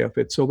become aware of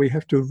it. So we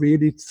have to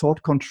really,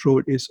 thought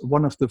control is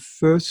one of the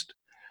first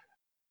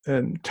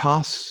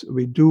tasks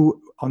we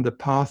do on the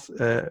path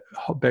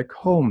back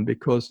home,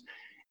 because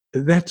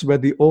that's where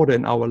the order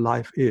in our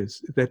life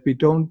is, that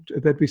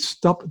we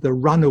stop the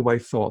runaway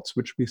thoughts,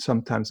 which we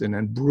sometimes in,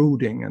 and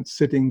brooding and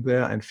sitting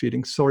there and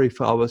feeling sorry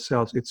for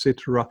ourselves,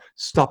 etc.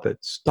 Stop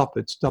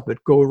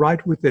it. Go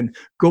right within.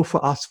 Go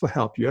for ask for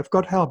help. You have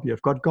got help. You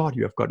have got God.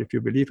 You have got, if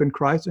you believe in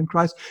Christ,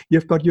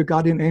 you've got your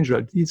guardian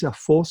angel. These are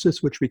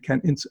forces which we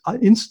can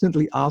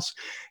instantly ask,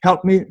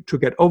 help me to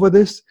get over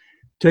this.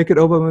 Take it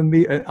over with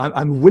me.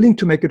 I'm willing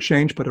to make a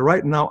change, but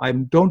right now I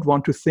don't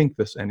want to think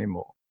this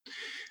anymore.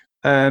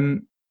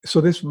 So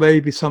this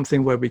may be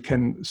something where we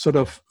can sort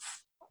of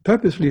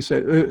purposely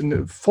say,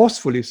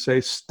 forcefully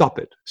say, stop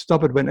it.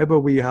 Stop it whenever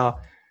we are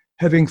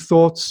having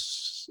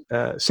thoughts,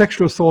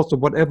 sexual thoughts or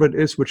whatever it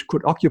is, which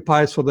could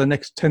occupy us for the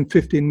next 10,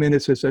 15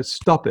 minutes. I say,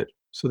 stop it,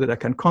 so that I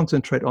can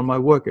concentrate on my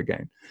work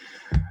again.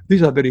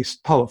 These are very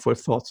powerful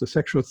thoughts. The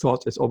sexual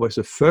thoughts is always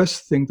the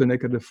first thing the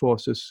negative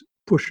forces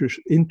pushes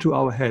into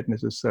our head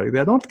necessarily.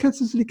 They're not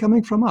necessarily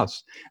coming from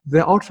us.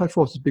 They're outside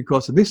forces,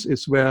 because this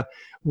is where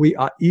we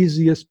are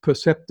easiest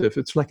perceptive.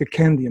 It's like a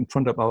candy in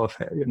front of our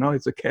face.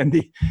 It's a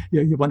candy.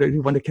 You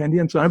want a candy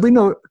and so on. And we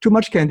know too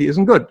much candy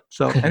isn't good.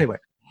 So anyway,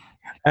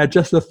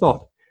 just a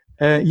thought.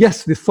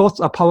 Yes, the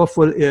thoughts are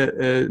powerful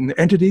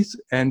entities,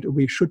 and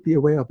we should be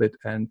aware of it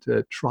and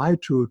try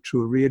to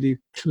really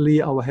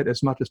clear our head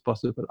as much as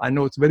possible. I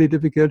know it's very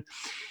difficult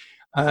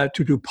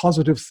to do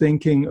positive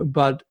thinking,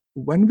 but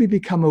when we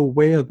become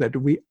aware that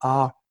we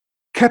are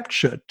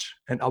captured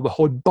and our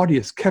whole body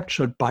is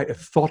captured by a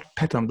thought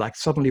pattern, like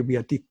suddenly we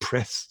are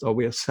depressed or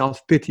we are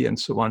self-pity and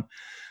so on,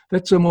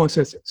 that's the moment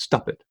says,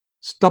 stop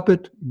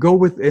it, go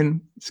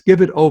within,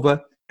 give it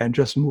over, and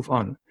just move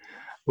on.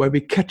 Where we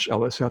catch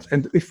ourselves.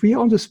 And if we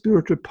are on the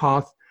spiritual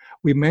path,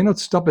 we may not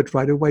stop it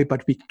right away,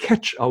 but we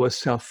catch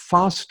ourselves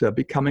faster,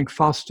 becoming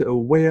faster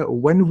aware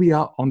when we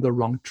are on the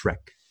wrong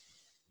track.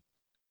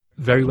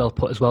 very well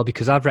put as well,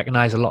 because I've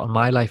recognized a lot in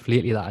my life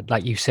lately that,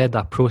 like you said,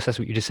 that process,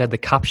 what you just said, the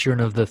capturing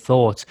of the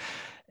thoughts,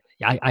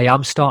 I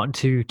am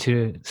starting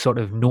to sort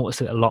of notice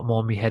it a lot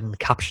more in my head and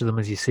capture them,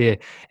 as you say.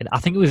 And I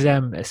think it was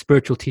a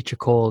spiritual teacher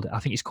called, I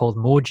think he's called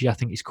Moji, I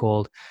think he's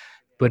called.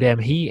 But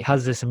he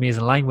has this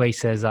amazing line where he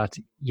says that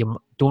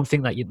you don't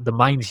think that the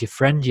mind's your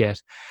friend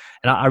yet.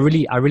 And I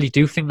really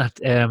do think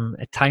that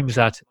at times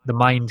that the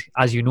mind,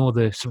 as you know,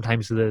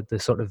 sometimes the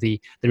sort of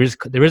there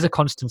is a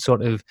constant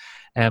sort of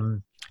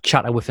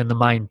chatter within the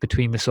mind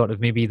between the sort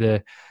of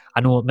I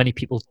know many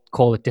people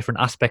call it different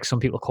aspects. Some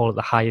people call it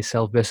the higher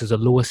self versus a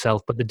lower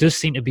self, but there does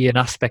seem to be an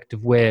aspect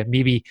of where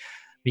maybe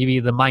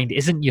the mind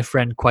isn't your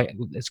friend quite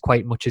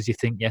much as you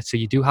think yet. So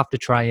you do have to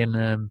try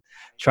and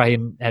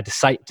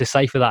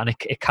decipher that, and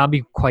it can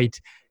be quite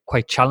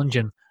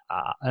challenging,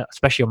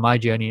 especially on my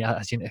journey.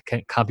 As you know,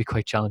 it can be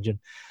quite challenging.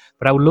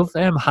 But I would love,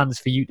 Hans,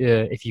 for you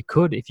to, if you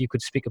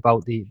could speak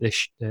about the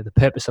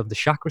purpose of the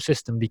chakra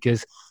system,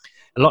 because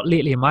a lot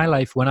lately in my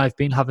life, when I've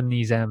been having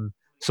these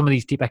some of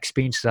these deep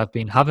experiences I've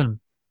been having,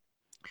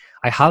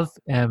 I have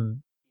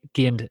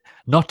gained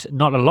not a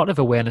lot of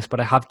awareness,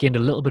 but I have gained a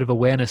little bit of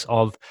awareness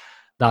of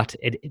that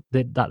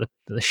that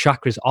the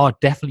chakras are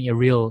definitely a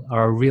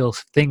real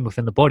thing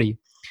within the body.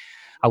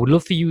 I would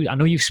love for you, I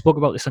know you spoke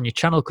about this on your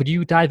channel, could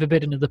you dive a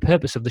bit into the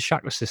purpose of the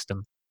chakra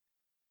system?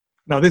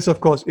 Now, this,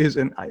 of course, is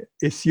an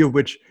issue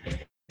which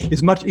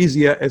is much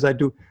easier as I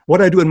do.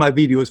 What I do in my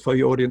videos, for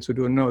your audience who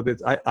don't know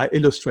this, I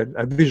illustrate,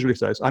 I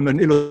visualize. I'm an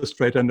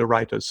illustrator and a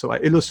writer. So I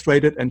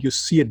illustrate it and you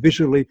see it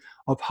visually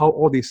of how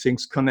all these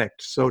things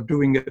connect. So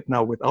doing it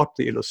now without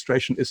the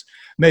illustration it's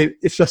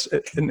just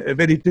a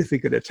very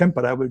difficult attempt,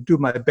 but I will do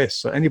my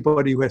best. So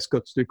anybody who has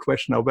got the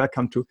question are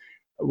welcome to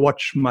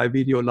watch my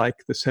video like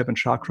the 7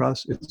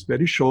 chakras. It's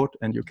very short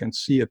and you can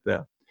see it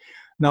there.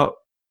 Now,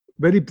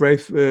 very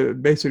brave,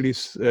 basically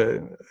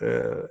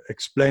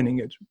explaining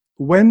it.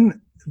 When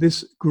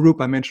this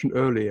group I mentioned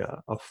earlier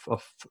of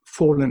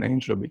fallen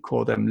angels, we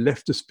call them,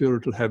 left the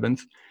spiritual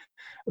heavens,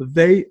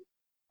 they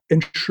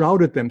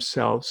enshrouded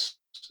themselves,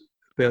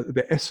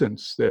 their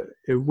essence,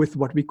 with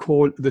what we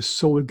call the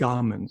soul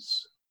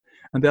garments.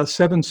 And there are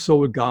 7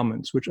 soul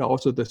garments, which are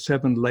also the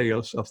 7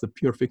 layers of the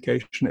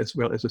purification as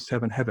well as the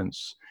 7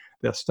 heavens.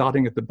 They're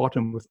starting at the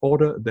bottom with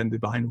order, then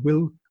divine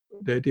will,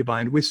 the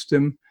divine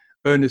wisdom,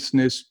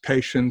 earnestness,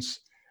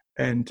 patience,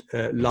 and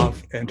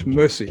love and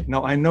mercy.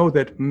 Now, I know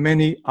that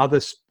many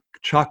other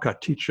chakra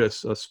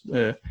teachers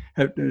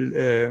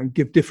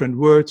give different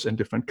words and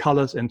different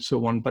colors and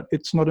so on, but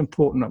it's not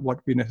important what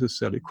we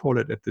necessarily call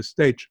it at this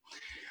stage.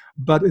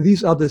 But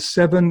these are the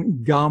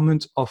 7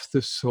 garments of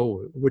the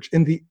soul, which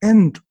in the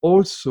end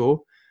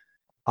also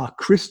are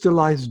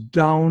crystallized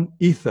down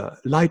ether,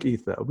 light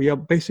ether. We are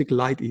basic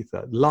light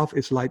ether. Love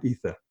is light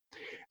ether.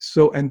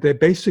 So, and they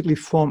basically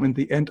form in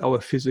the end our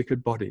physical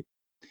body.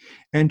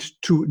 And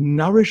to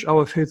nourish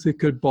our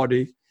physical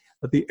body,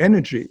 the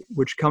energy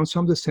which comes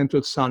from the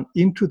central sun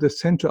into the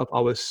center of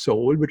our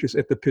soul, which is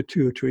at the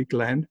pituitary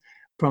gland,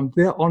 from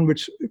there on,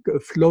 which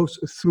flows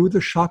through the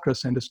chakra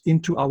centers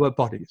into our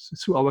bodies,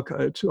 to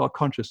our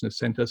consciousness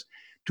centers,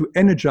 to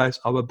energize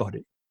our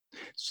body.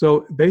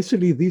 So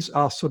basically, these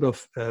are sort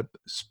of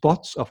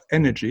spots of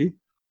energy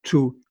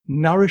to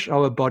nourish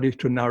our body,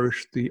 to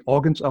nourish the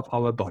organs of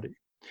our body.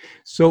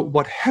 So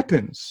what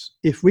happens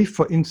if we,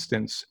 for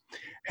instance,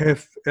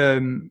 have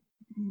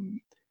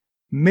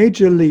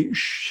majorly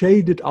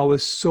shaded our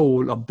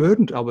soul or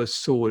burdened our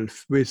soul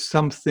with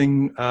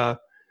something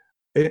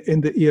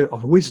in the ear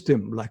of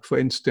wisdom, like for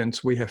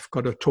instance, we have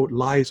got told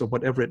lies or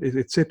whatever it is,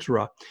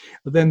 etc.,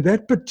 then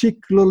that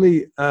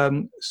particularly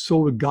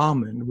soul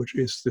garment, which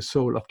is the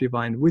soul of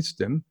divine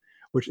wisdom,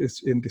 which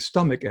is in the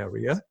stomach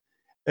area,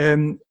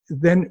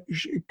 then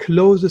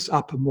closes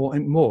up more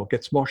and more,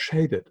 gets more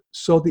shaded.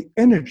 So the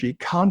energy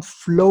can't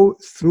flow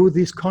through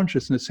these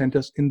consciousness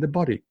centers in the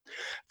body.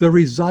 The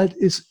result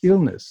is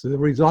illness. The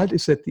result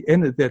is at the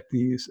end that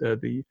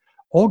the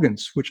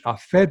organs which are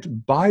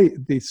fed by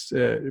this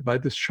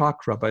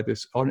chakra, by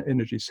this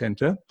energy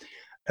center,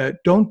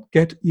 don't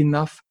get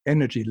enough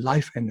energy,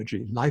 life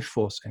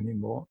force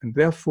anymore, and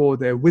therefore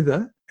they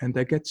wither and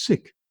they get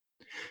sick.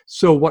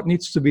 So what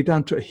needs to be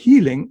done to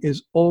healing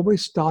is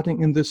always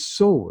starting in the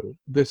soul.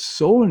 The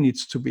soul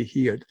needs to be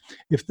healed.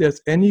 If there's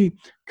any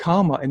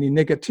karma, any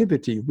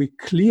negativity, we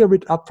clear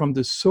it up from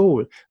the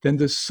soul, then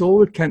the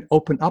soul can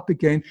open up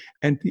again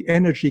and the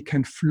energy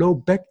can flow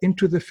back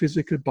into the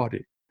physical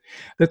body.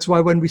 That's why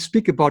when we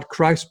speak about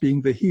Christ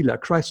being the healer,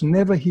 Christ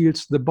never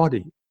heals the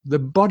body. The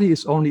body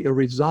is only a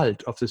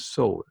result of the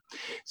soul.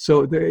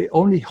 So they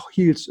only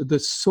heals the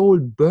soul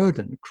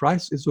burden.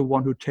 Christ is the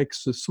one who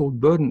takes the soul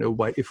burden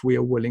away if we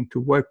are willing to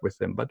work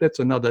with him. But that's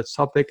another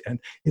topic, and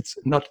it's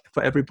not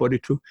for everybody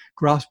to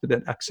grasp it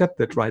and accept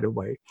it right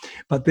away.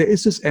 But there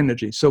is this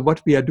energy. So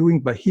what we are doing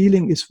by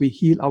healing is we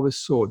heal our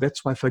soul.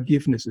 That's why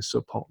forgiveness is so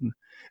important.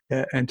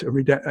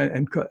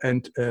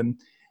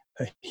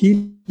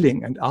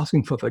 healing and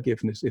asking for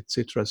forgiveness,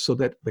 etc., so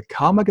that the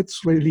karma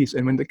gets released.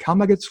 And when the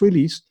karma gets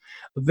released,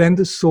 then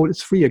the soul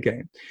is free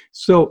again.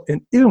 So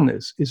an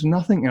illness is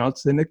nothing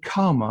else than a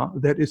karma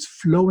that is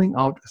flowing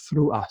out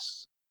through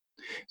us.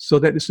 So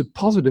that is a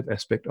positive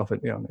aspect of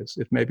an illness.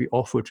 It may be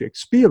awful to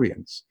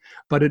experience,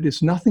 but it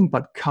is nothing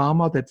but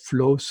karma that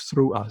flows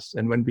through us.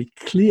 And when we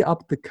clear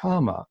up the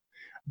karma,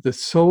 the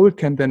soul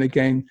can then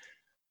again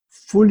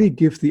fully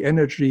give the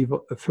energy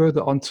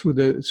further on through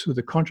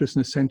the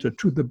consciousness center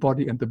to the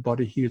body, and the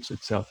body heals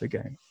itself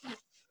again.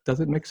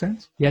 Does it make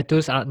sense? Yeah, it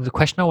does. And the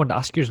question I wanted to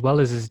ask you as well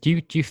is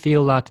do you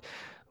feel that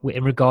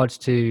in regards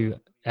to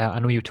I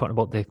know you were talking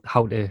about the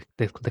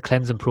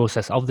cleansing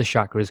process of the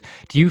chakras.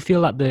 Do you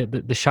feel that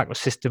the chakra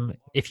system,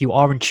 if you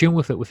are in tune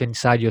with it within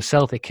inside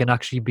yourself, it can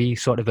actually be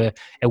sort of a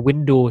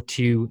window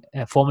to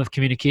a form of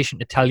communication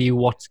to tell you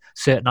what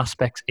certain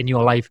aspects in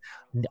your life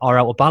are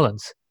out of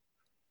balance?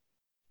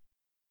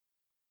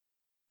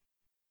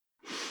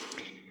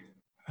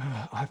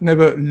 I've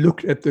never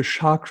looked at the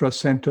chakra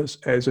centers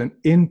as an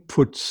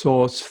input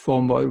source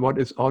for what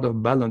is out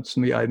of balance.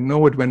 I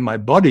know it when my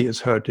body is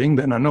hurting,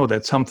 then I know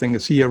that something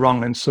is here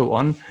wrong and so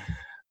on.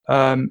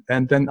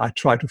 And then I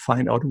try to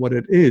find out what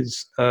it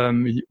is.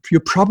 You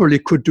probably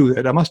could do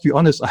that. I must be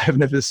honest, I have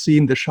never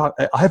seen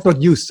I have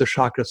not used the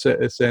chakra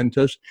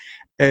centers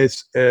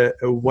as a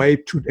way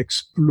to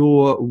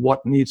explore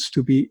what needs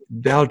to be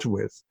dealt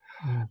with.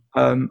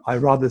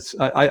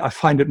 I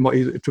find it more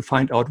easy to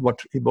find out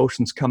what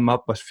emotions come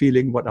up, what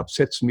feeling, what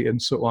upsets me,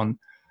 and so on.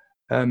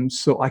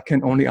 So I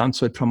can only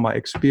answer it from my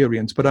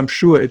experience, but I'm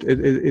sure it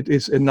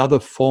is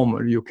another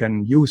form you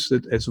can use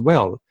it as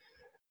well.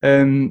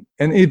 And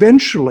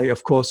eventually,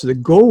 of course, the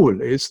goal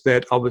is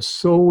that our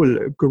soul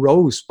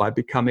grows by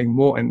becoming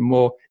more and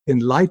more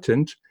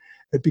enlightened.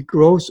 It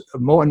grows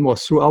more and more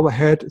through our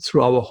head,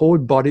 through our whole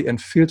body, and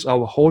fills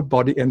our whole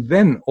body. And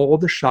then all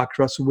the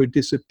chakras will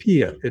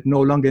disappear. It no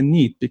longer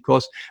need,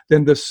 because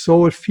then the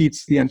soul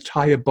feeds the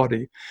entire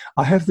body.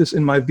 I have this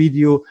in my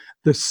video,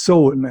 The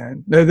Soul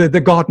Man,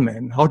 the God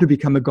Man, how to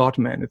become a God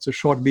Man. It's a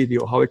short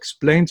video, how it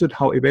explains it,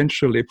 how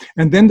eventually.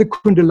 And then the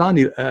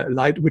Kundalini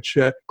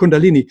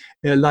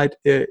light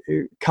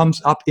comes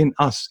up in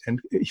us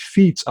and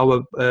feeds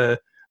our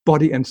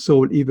body and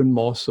soul even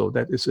more so.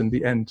 That is in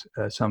the end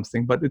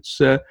something. But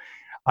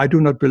I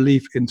do not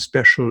believe in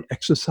special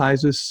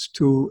exercises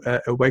to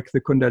awake the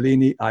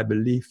Kundalini. I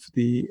believe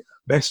the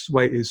best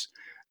way is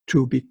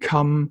to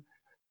become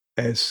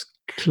as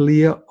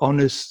clear,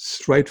 honest,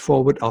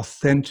 straightforward,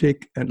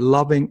 authentic, and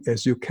loving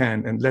as you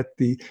can, and let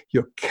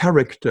your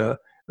character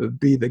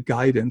be the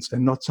guidance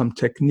and not some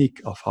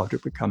technique of how to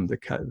become the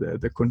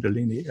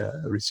Kundalini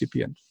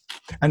recipient.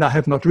 And I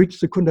have not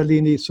reached the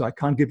Kundalini, so I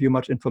can't give you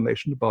much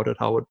information about it,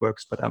 how it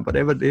works, but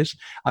whatever it is,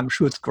 I'm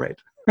sure it's great.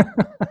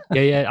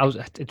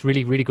 It's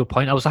really, really good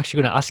point. I was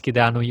actually going to ask you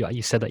there. I know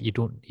you said that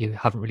you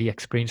haven't really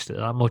experienced it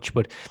that much,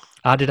 but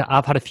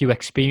I've had a few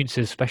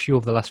experiences, especially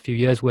over the last few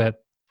years, where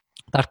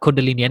that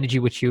Kundalini energy,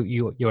 which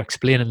you're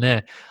explaining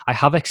there, I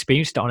have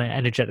experienced it on an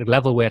energetic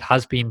level where it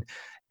has been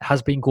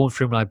going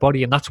through my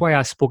body. And that's why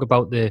I spoke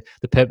about the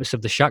purpose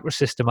of the chakra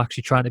system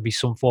actually trying to be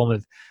some form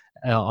of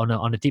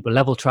on a deeper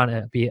level, trying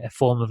to be a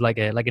form of like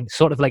an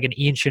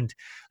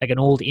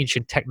old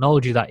ancient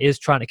technology that is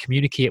trying to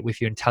communicate with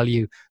you and tell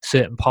you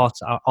certain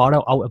parts are out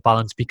of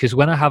balance. Because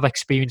when I have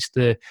experienced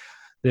the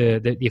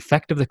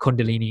effect of the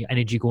Kundalini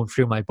energy going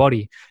through my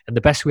body, and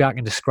the best way I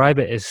can describe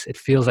it is it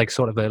feels like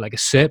sort of like a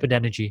serpent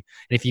energy.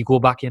 And if you go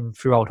back in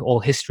throughout all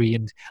history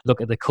and look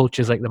at the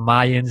cultures like the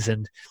Mayans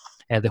and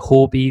the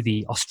Hopi,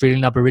 the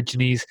Australian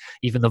Aborigines,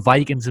 even the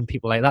Vikings and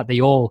people like that,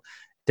 they all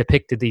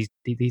depicted these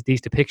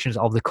depictions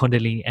of the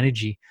Kundalini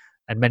energy.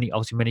 And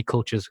many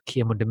cultures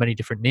came under many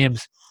different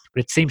names.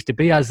 But it seems to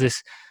be as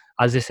this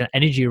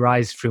energy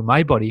rises through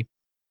my body.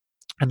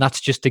 And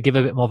that's just to give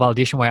a bit more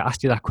validation why I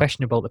asked you that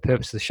question about the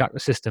purpose of the chakra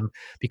system,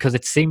 because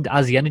it seemed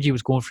as the energy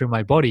was going through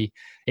my body,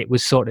 it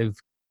was sort of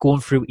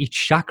going through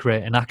each chakra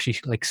and actually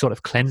like sort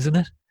of cleansing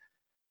it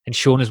and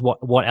showing us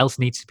what else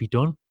needs to be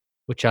done.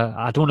 Which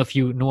I don't know if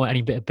you know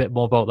a bit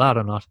more about that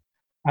or not.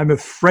 I'm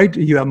afraid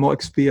you are more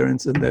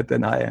experienced in that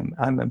than I am.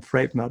 I'm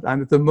afraid not.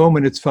 At the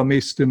moment, it's for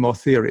me still more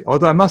theory.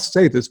 Although I must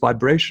say, this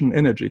vibration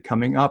energy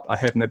coming up, I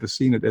have never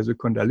seen it as a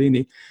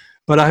Kundalini,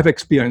 but I have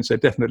experienced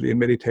it definitely in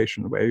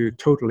meditation, where you're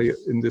totally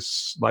in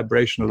this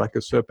vibration like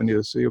a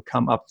serpent. So you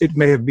come up. It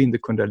may have been the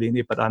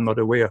Kundalini, but I'm not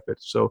aware of it.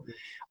 So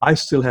I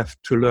still have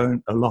to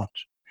learn a lot.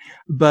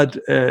 But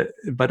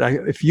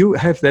if you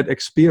have that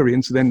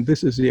experience, then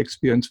this is the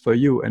experience for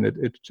you, and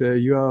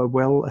you are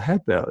well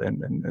ahead there,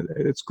 and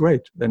it's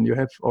great. Then you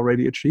have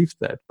already achieved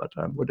that. But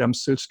what I'm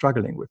still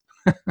struggling with.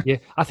 Yeah,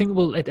 I think.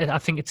 Well, I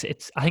think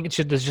it's. I think it's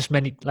just, there's just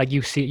many, like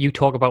you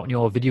talk about in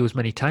your videos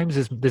many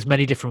times. There's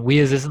many different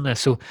ways, isn't there?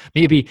 So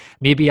maybe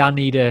I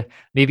need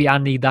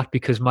that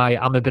because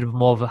I'm a bit of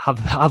more of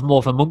have more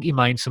of a monkey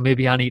mind. So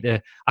maybe I need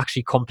to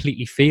actually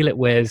completely feel it.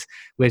 Whereas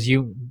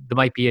there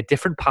might be a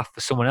different path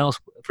for someone else.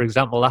 For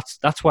example,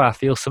 that's why I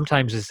feel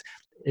sometimes is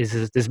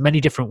there's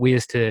many different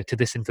ways to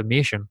this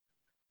information.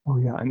 Oh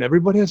yeah, and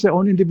everybody has their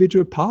own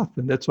individual path,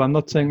 and that's why I'm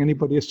not saying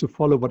anybody has to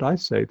follow what I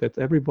say. That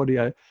everybody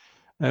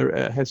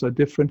has a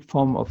different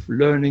form of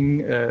learning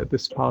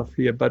this path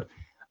here. But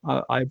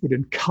I would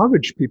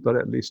encourage people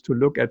at least to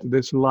look at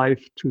this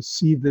life, to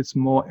see this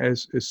more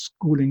as a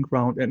schooling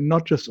ground and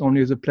not just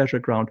only as a pleasure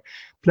ground.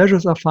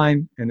 Pleasures are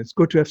fine, and it's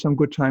good to have some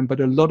good time, but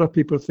a lot of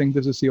people think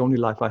this is the only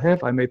life I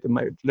have.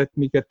 Let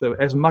me get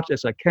as much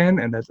as I can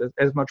and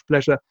as much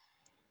pleasure.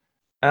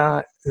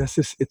 Try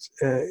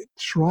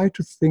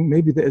to think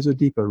maybe there is a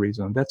deeper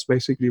reason. That's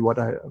basically why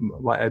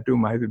I do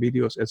my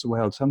videos as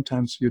well.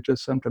 Sometimes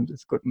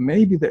it's good.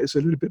 Maybe there is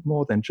a little bit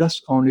more than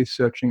just only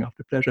searching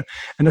after pleasure.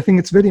 And I think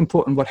it's very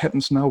important what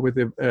happens now with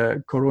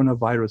the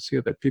coronavirus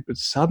here, that people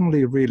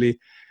suddenly really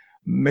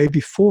may be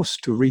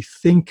forced to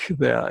rethink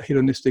their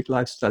hedonistic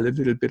lifestyle a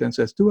little bit and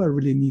says, do I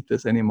really need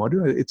this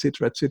anymore?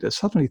 Etc.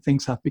 Suddenly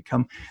things have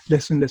become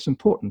less and less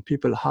important.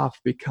 People have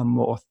become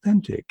more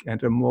authentic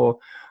and more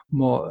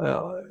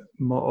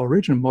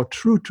original, more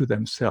true to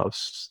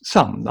themselves.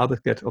 Some others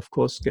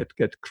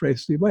get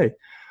crazy away.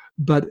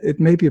 But it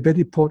may be a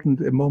very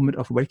important moment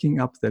of waking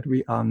up that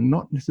we are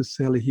not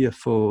necessarily here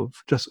for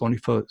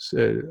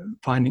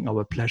finding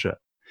our pleasure.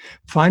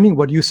 Finding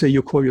what you say,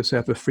 you call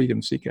yourself a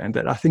freedom seeker, and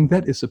that I think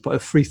that is a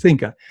free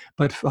thinker.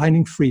 But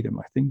finding freedom,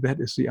 I think that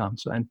is the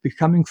answer. And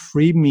becoming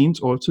free means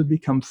also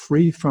become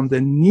free from the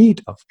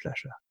need of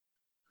pleasure.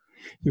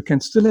 You can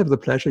still have the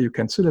pleasure, you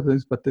can still have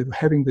this, but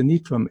having the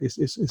need from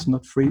is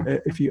not free.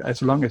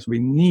 As long as we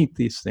need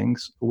these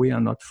things, we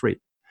are not free.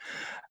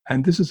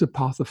 And this is a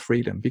path of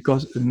freedom,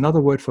 because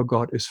another word for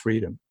God is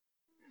freedom.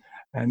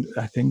 And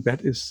I think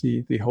that is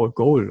the whole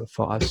goal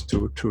for us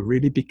to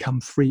really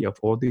become free of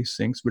all these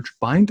things which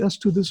bind us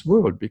to this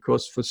world.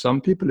 Because for some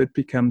people, it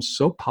becomes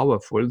so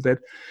powerful that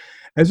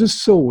as a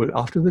soul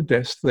after the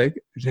death, they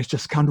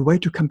just can't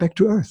wait to come back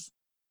to earth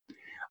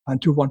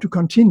and to want to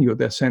continue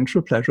their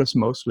sensual pleasures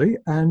mostly.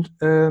 And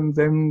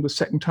then the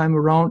second time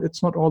around,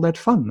 it's not all that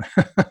fun.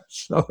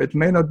 So it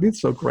may not be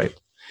so great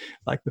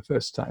like the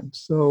first time.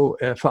 So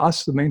for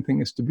us, the main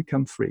thing is to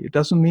become free. It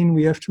doesn't mean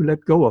we have to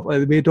let go of,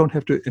 we don't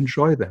have to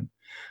enjoy them.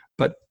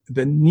 But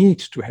the need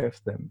to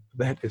have them,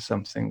 that is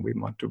something we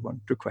want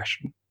to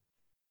question.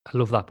 I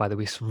love that, by the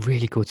way. Some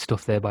really good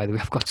stuff there, by the way.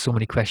 I've got so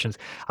many questions.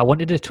 I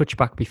wanted to touch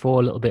back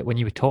before a little bit when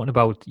you were talking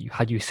about you've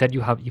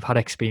had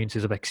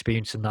experiences of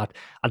experiencing that.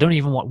 I don't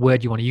even know what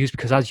word you want to use,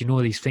 because as you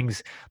know, these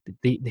things,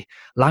 the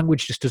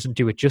language just doesn't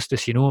do it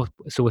justice, you know.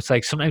 So it's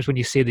like sometimes when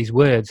you say these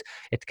words,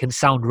 it can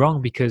sound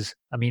wrong, because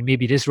I mean,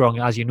 maybe it is wrong.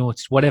 As you know,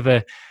 it's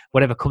whatever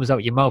comes out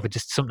of your mouth. It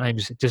just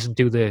sometimes it doesn't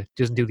do the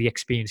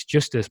experience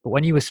justice. But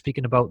when you were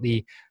speaking about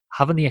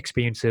having the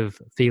experience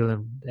of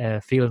feeling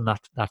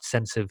that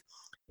sense of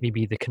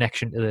maybe the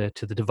connection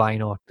to the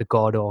divine or the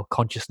God or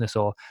consciousness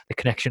or the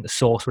connection to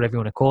source, whatever you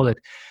want to call it.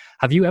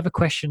 Have you ever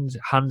questioned,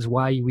 Hans,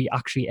 why we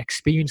actually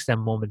experience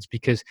them moments?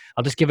 Because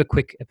I'll just give a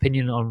quick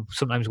opinion on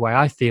sometimes why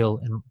I feel,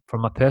 and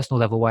from my personal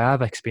level, why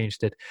I've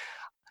experienced it.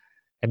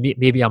 And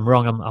maybe I'm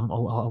wrong.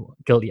 I'm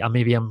guilty. And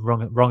maybe I'm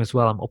wrong as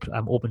well.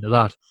 I'm open to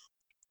that.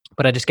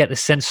 But I just get the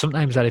sense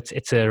sometimes that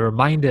it's a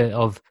reminder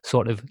of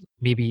sort of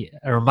maybe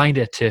a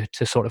reminder to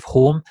sort of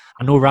home.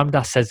 I know Ram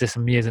Dass says this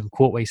amazing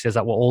quote where he says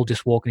that we're all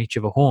just walking each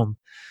other home,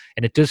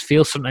 and it does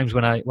feel sometimes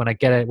when I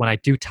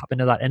do tap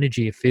into that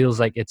energy, it feels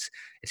like it's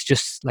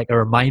just like a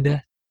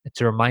reminder. It's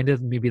a reminder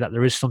maybe that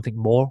there is something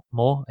more,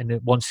 and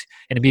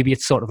maybe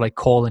it's sort of like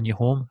calling you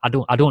home. I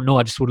don't know.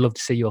 I just would love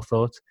to see your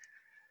thoughts.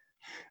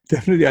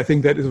 Definitely, I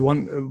think that is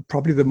one,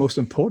 probably the most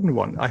important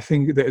one. I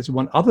think there is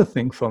one other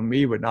thing for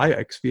me when I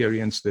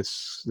experience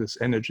this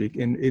energy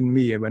in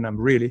me, and when I'm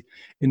really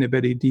in a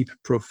very deep,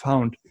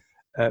 profound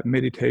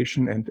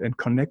meditation and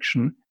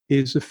connection,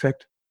 is the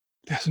fact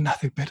there's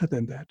nothing better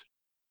than that.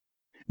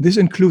 This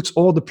includes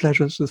all the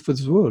pleasures of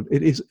this world.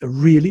 It is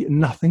really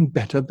nothing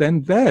better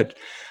than that.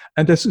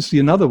 And this is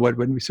another word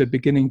when we said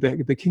beginning,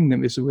 the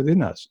kingdom is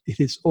within us. It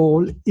is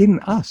all in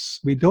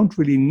us. We don't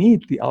really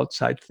need the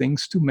outside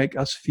things to make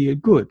us feel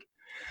good.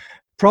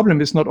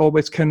 Problem is not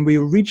always can we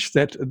reach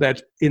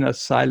that inner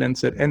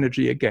silence, that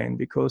energy again,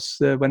 because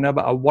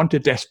whenever I want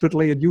it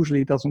desperately, it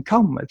usually doesn't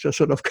come. It just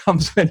sort of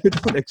comes when you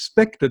don't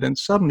expect it. And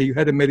suddenly you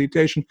had a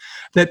meditation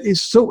that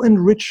is so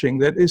enriching,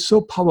 that is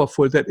so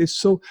powerful, that is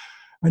so,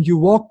 and you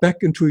walk back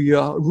into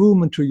your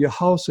room, into your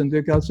house, and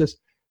the guy says,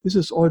 this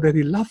is all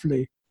very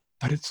lovely,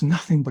 but it's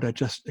nothing but I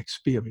just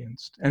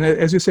experienced. And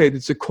as you said,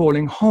 it's a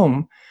calling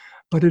home,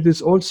 but it is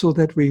also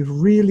that we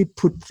really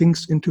put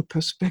things into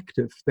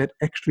perspective, that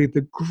actually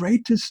the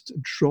greatest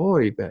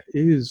joy there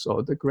is,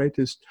 or the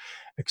greatest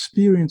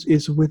experience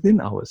is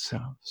within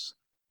ourselves.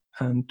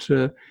 And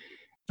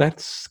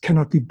that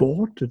cannot be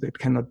bought, that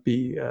cannot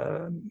be,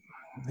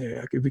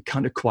 we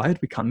can't acquire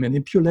it, we can't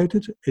manipulate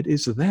it. It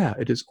is there.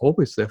 It is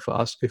always there for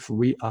us if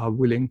we are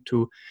willing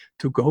to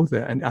go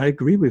there. And I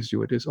agree with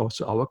you. It is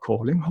also our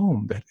calling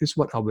home. That is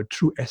what our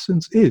true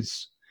essence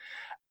is.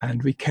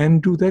 And we can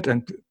do that.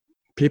 And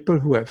people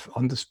who have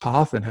on this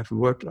path and have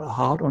worked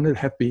hard on it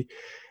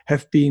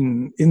have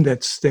been in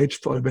that stage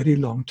for a very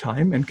long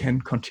time and can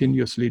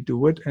continuously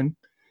do it. And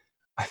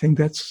I think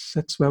that's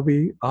where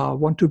we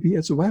want to be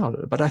as well.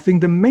 But I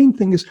think the main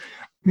thing is,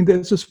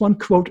 there's this one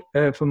quote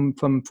from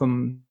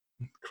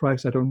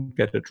Christ. I don't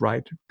get it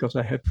right because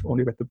I have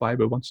only read the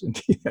Bible once.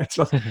 And it's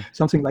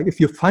something like, if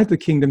you find the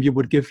kingdom, you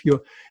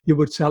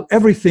would sell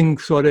everything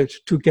sort of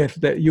to get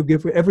that. You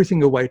give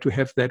everything away to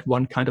have that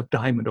one kind of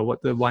diamond, or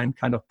what the one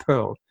kind of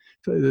pearl.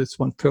 So this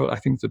one pearl, I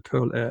think, the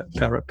pearl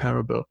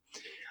parable.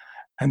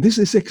 And this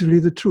is actually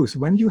the truth.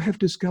 When you have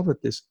discovered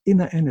this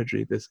inner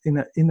energy, this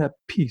inner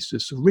peace,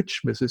 this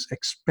richness, this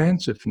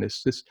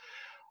expansiveness,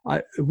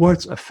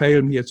 words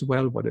fail me as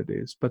well what it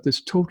is, but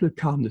this total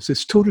calmness,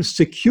 this total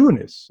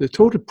secureness, the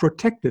total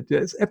protected,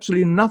 there's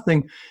absolutely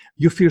nothing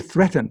you feel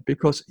threatened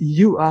because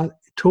you are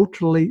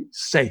totally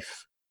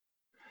safe.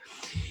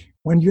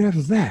 When you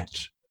have that,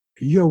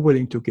 you're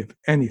willing to give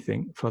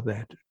anything for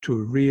that,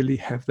 to really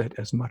have that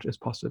as much as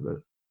possible.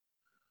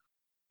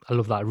 I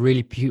love that.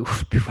 Really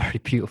beautiful, very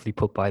beautifully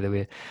put, by the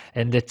way.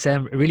 And it's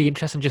really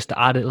interesting, just to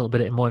add a little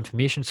bit more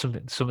information.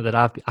 Something that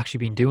I've actually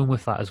been doing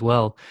with that as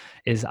well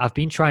is I've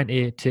been trying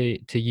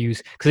to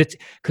use,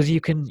 because you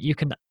can.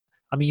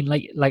 I mean,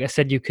 like I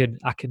said,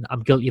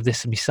 I'm guilty of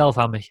this myself.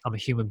 I'm a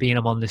human being.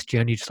 I'm on this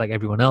journey just like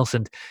everyone else,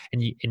 and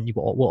we're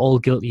all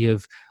guilty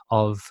of.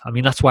 I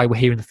mean, that's why we're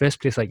here in the first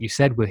place. Like you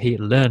said, we're here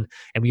to learn,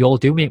 and we all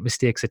do make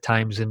mistakes at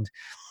times. And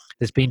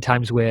there's been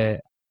times where,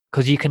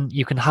 because you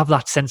can have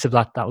that sense of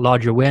that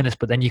larger awareness,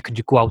 but then you can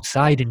just go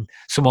outside and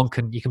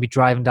you can be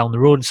driving down the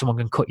road and someone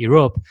can cut you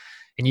up,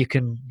 and you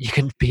can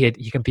be a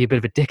bit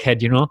of a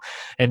dickhead,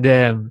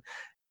 and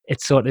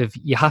it's sort of,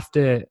 you have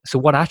to. So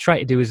what I try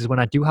to do is when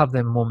I do have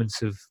them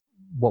moments of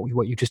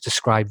what you just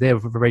described there,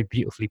 very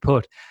beautifully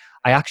put,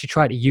 I actually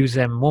try to use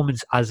them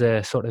moments as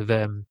a sort of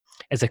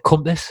as a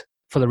compass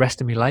for the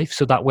rest of my life,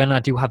 so that when I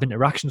do have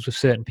interactions with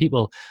certain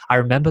people, I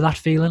remember that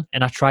feeling,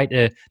 and I try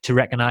to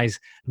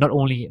recognize, not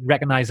only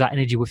recognize that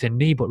energy within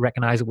me, but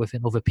recognize it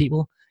within other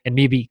people, and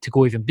maybe to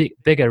go even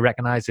bigger,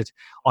 recognize it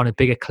on a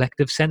bigger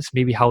collective sense,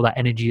 maybe how that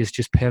energy is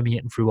just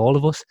permeating through all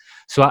of us.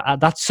 So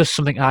that's just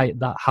something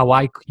how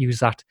I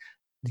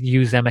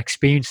use them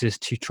experiences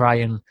to try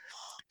and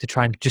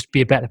just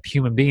be a better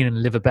human being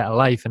and live a better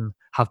life and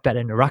have better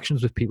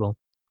interactions with people.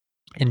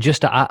 And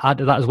just to add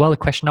to that as well, a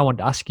question I wanted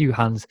to ask you,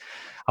 Hans,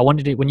 I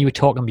wanted to, when you were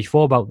talking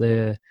before about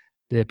the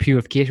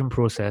purification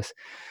process,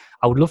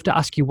 I would love to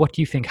ask you, what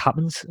do you think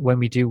happens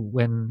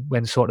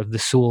when sort of the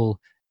soul,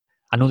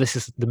 I know this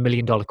is the $1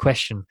 million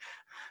question,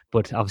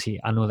 but obviously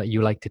I know that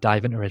you like to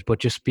dive into it, but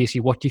just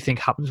basically, what do you think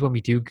happens when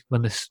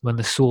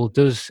the soul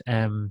does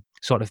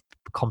sort of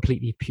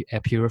completely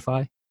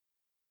purify?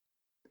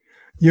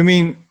 You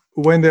mean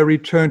when they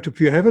return to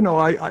pure heaven,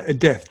 or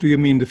death? Do you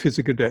mean the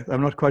physical death?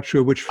 I'm not quite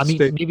sure which. I mean,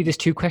 maybe there's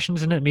two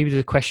questions in it. Maybe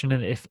the question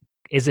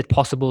is it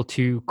possible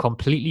to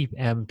completely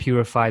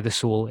purify the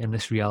soul in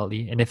this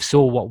reality, and if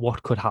so,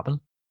 what could happen?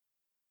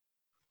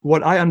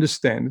 What I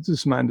understand, this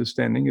is my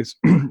understanding, is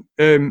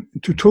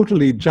to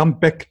totally jump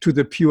back to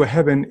the pure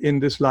heaven in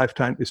this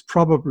lifetime is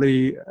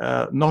probably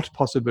not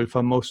possible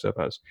for most of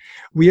us.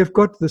 We have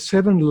got the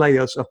 7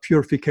 layers of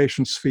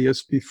purification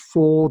spheres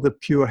before the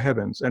pure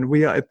heavens, and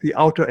we are at the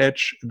outer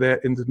edge there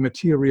in the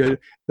material,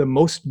 the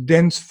most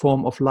dense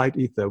form of light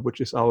ether, which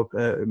is our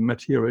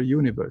material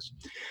universe.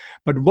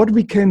 But what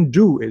we can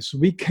do is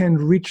we can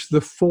reach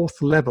the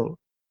 4th level.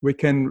 We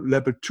can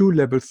level 2,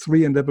 level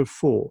 3, and level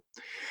 4.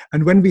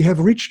 And when we have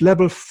reached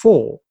level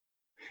 4,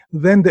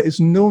 then there is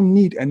no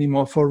need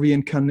anymore for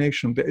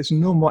reincarnation. There is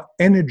no more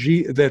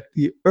energy that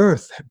the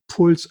earth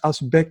pulls us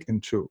back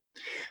into.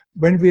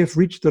 When we have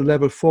reached the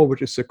level 4,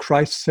 which is the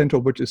Christ center,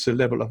 which is the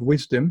level of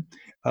wisdom,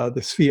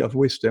 the sphere of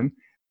wisdom,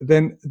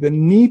 then the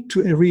need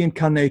to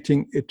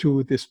reincarnating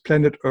to this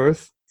planet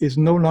Earth is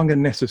no longer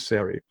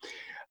necessary.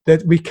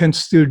 That we can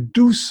still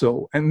do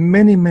so, and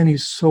many, many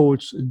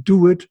souls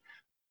do it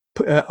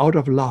out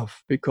of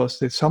love, because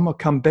they somehow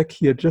come back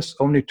here just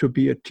only to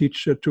be a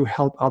teacher, to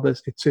help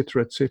others,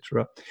 etc.,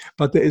 etc.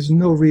 But there is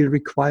no real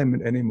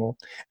requirement anymore.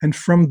 And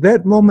from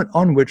that moment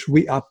onwards,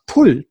 we are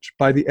pulled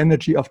by the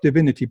energy of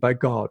divinity, by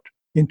God,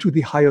 into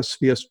the higher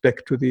spheres,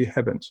 back to the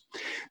heavens.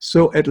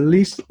 So at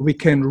least we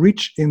can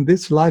reach in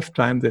this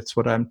lifetime, that's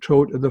what I'm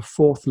told, the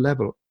 4th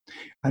level,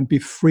 and be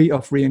free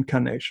of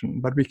reincarnation.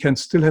 But we can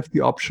still have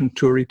the option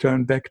to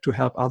return back to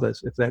help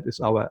others, if that is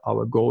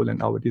our goal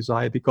and our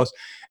desire. Because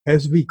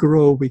as we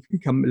grow, we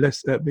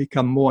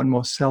become more and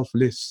more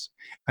selfless,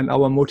 and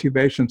our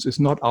motivations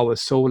is not our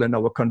soul and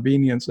our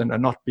convenience and are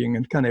not being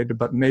incarnated,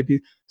 but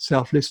maybe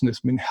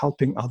selflessness, mean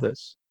helping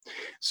others.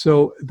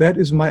 So that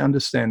is my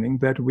understanding,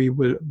 that we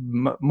will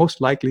most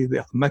likely,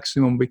 the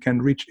maximum we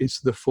can reach is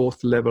the 4th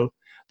level,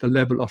 the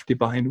level of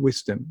divine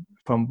wisdom,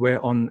 from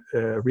where on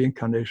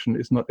reincarnation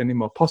is not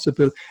anymore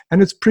possible.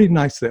 And it's pretty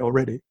nice there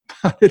already.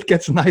 It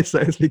gets nicer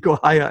as we go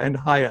higher and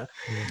higher.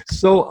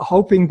 So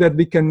hoping that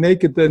we can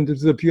make it then to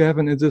the pure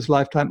heaven in this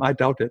lifetime, I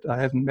doubt it. I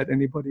haven't met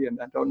anybody, and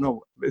I don't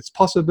know. It's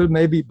possible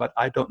maybe, but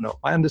I don't know.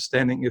 My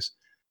understanding is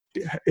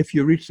if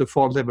you reach the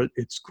 4th level,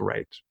 it's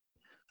great.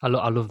 I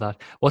love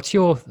that. What's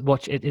your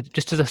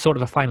just as a sort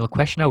of a final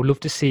question? I would love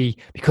to see,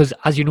 because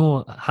as you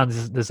know,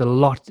 Hans, there's a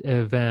lot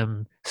of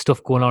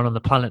stuff going on the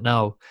planet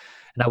now,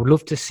 and I would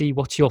love to see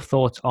what's your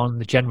thoughts on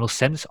the general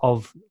sense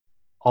of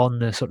on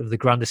the sort of the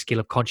grander scale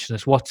of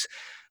consciousness.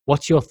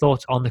 What's your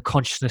thoughts on the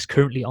consciousness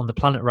currently on the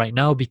planet right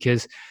now?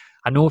 Because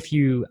I know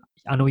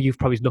you've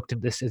probably looked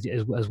at this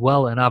as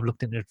well, and I've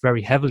looked at it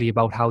very heavily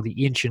about how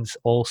the ancients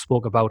all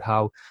spoke about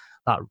how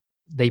that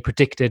they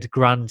predicted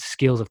grand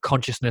scales of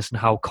consciousness and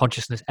how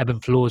consciousness ebb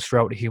and flows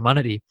throughout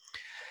humanity.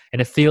 And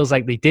it feels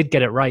like they did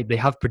get it right. They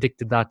have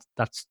predicted that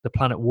the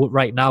planet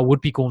right now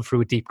would be going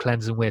through a deep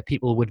cleansing where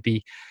people would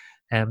be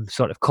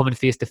sort of coming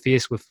face to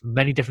face with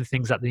many different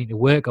things that they need to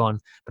work on.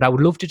 But I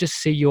would love to just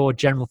see your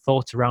general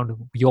thoughts around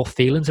your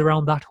feelings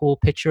around that whole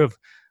picture of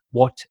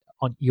what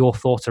on your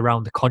thoughts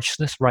around the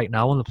consciousness right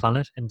now on the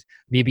planet, and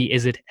maybe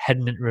is it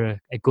heading into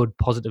a good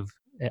positive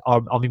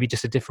or maybe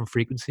just a different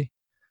frequency?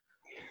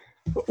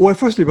 Well,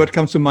 firstly, what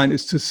comes to mind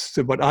is just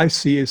what I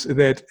see is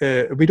that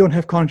we don't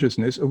have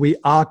consciousness. We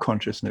are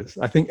consciousness.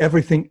 I think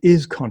everything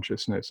is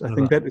consciousness. I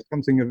think that is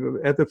something,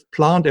 every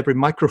plant, every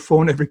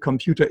microphone, every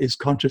computer is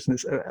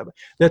consciousness.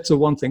 That's the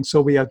one thing.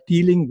 So we are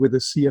dealing with a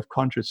sea of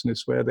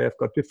consciousness where they've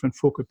got different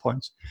focal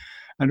points,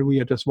 and we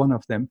are just one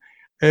of them.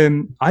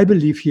 I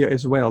believe here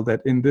as well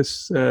that in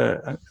this,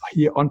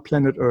 here on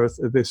planet Earth,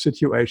 the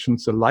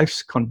situations, the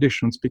life's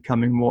conditions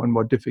becoming more and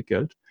more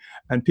difficult,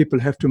 and people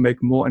have to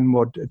make more and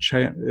more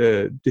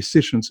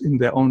decisions in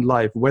their own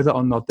life, whether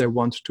or not they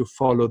want to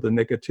follow the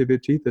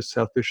negativity, the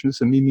selfishness,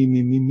 the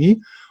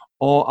me,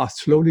 or are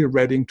slowly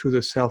reading to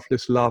the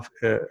selfless love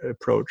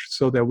approach.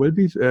 So there will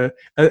be,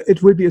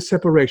 it will be a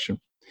separation.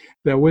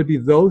 There will be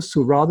those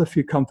who rather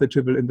feel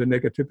comfortable in the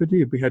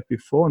negativity we had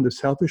before and the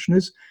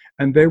selfishness,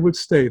 and they will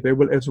stay. They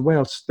will as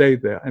well stay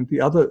there. And the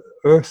other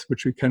earth,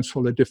 which we can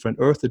call a different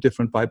earth, a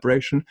different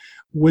vibration,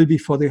 will be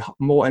for the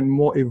more and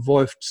more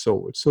evolved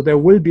souls. So there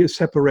will be a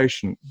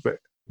separation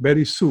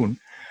very soon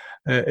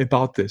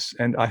about this.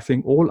 And I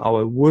think all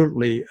our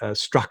worldly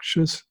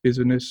structures,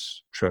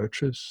 business,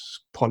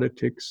 churches,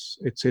 politics,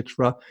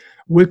 etc.,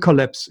 will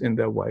collapse in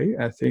their way.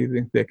 I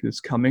think that is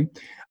coming.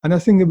 And I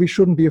think that we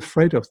shouldn't be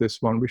afraid of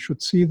this one. We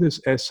should see this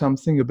as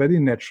something very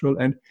natural.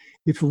 And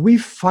if we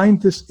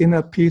find this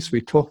inner peace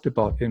we talked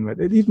about,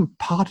 it even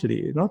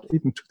partly, not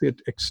even to the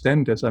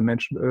extent, as I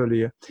mentioned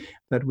earlier,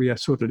 that we are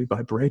certainly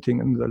vibrating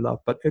in the love,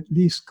 but at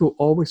least go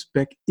always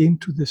back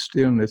into the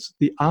stillness.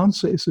 The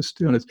answer is the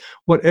stillness.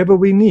 Whatever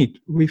we need,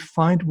 we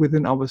find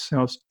within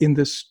ourselves in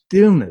the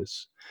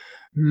stillness.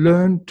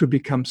 Learn to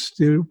become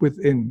still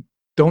within.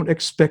 Don't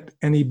expect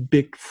any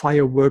big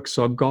fireworks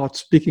or God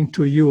speaking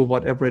to you or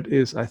whatever it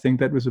is. I think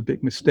that was a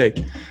big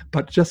mistake.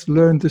 But just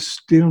learn the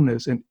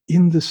stillness, and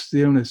in the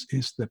stillness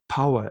is the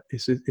power,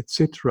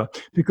 etc.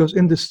 Because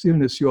in the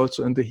stillness, you're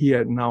also in the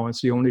here and now.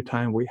 It's the only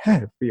time we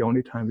have, the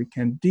only time we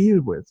can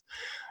deal with.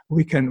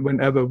 We can,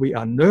 whenever we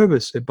are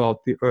nervous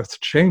about the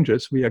earth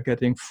changes, we are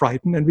getting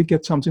frightened, and we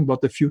get something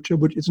about the future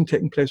which isn't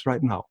taking place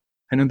right now.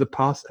 And in the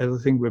past,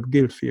 everything with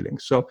guilt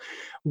feelings. So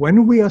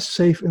when we are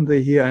safe in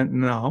the here and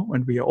now,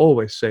 and we are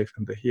always safe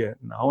in the here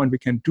and now, and we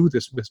can do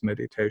this with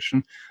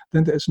meditation,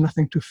 then there is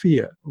nothing to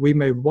fear. We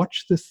may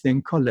watch the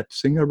thing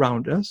collapsing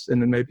around us,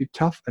 and it may be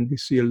tough, and we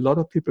see a lot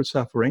of people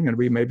suffering, and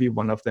we may be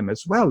one of them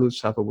as well who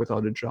suffer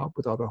without a job,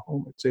 without a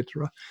home,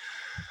 etc.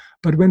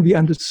 But when we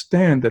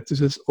understand that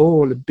this is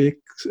all a big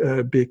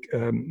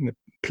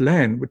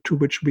plan to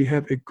which we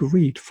have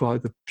agreed for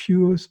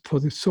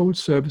the soul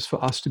service,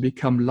 for us to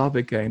become love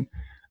again,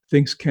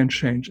 things can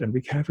change, and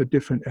we have a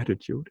different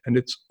attitude. And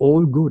it's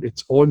all good.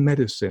 It's all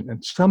medicine.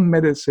 And some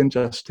medicine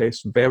just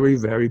tastes very,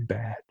 very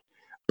bad.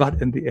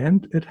 But in the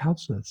end, it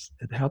helps us.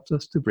 It helps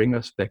us to bring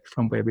us back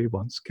from where we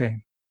once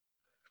came.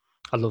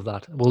 I love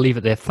that. We'll leave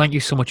it there. Thank you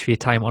so much for your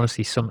time,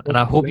 honestly. And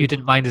I hope you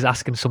didn't mind us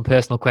asking some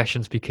personal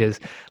questions, because,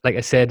 like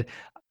I said,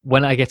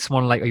 when I get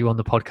someone like you on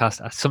the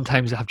podcast,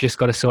 sometimes I've just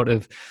got to sort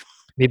of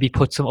maybe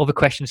put some other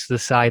questions to the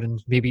side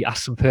and maybe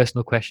ask some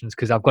personal questions,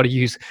 because I've got to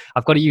use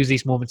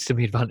these moments to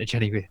my advantage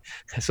anyway.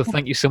 So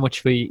thank you so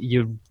much for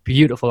your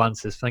beautiful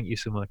answers. Thank you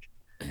so much.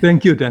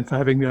 Thank you, Dan, for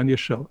having me on your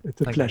show.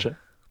 It's a pleasure.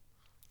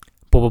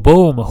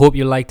 Boom. I hope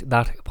you liked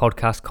that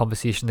podcast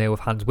conversation there with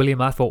Hans William.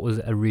 I thought it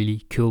was a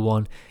really cool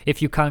one.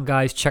 If you can,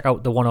 guys, check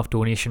out the one-off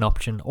donation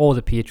option or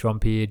the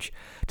Patreon page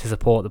to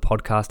support the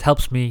podcast.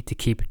 Helps me to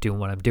keep doing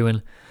what I'm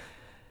doing.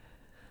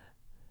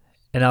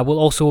 And I will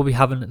also be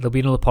there'll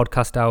be another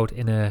podcast out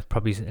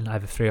probably in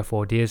either 3 or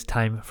 4 days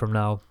time from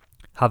now,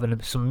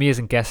 having some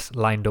amazing guests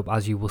lined up,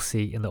 as you will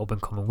see in the up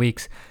and coming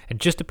weeks. And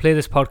just to play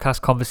this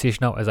podcast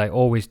conversation out, as I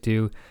always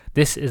do,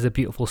 this is a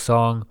beautiful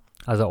song,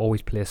 as I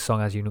always play a song,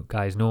 as you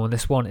guys know, and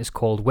this one is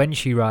called When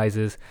She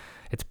Rises.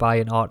 It's by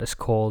an artist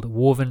called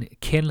Woven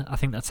Kin. I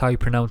think that's how you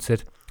pronounce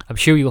it. I'm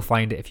sure you'll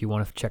find it if you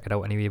want to check it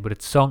out anyway, but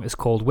its song is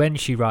called When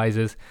She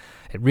Rises.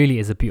 It really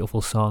is a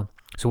beautiful song.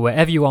 So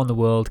wherever you are in the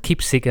world,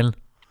 keep seeking,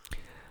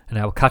 and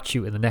I will catch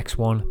you in the next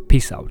one.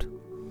 Peace out.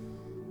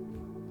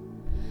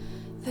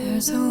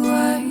 There's a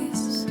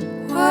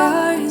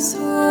wise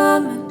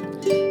woman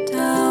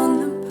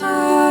down the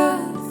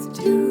path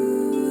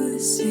to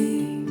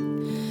sea.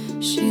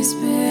 She's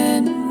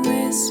been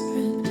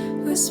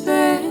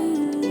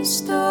whispering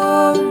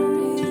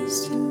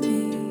stories to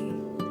me.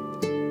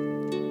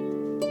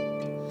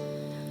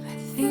 I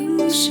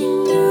think she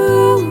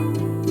knew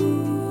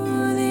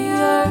the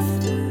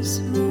earth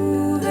was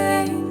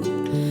moving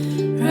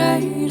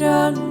right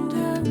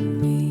under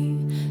me,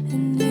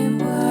 and it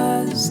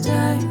was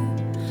time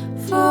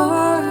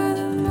for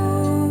the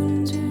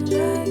moon to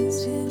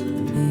rise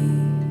in me.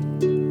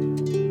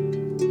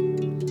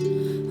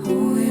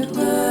 Oh, it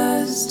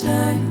was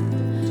time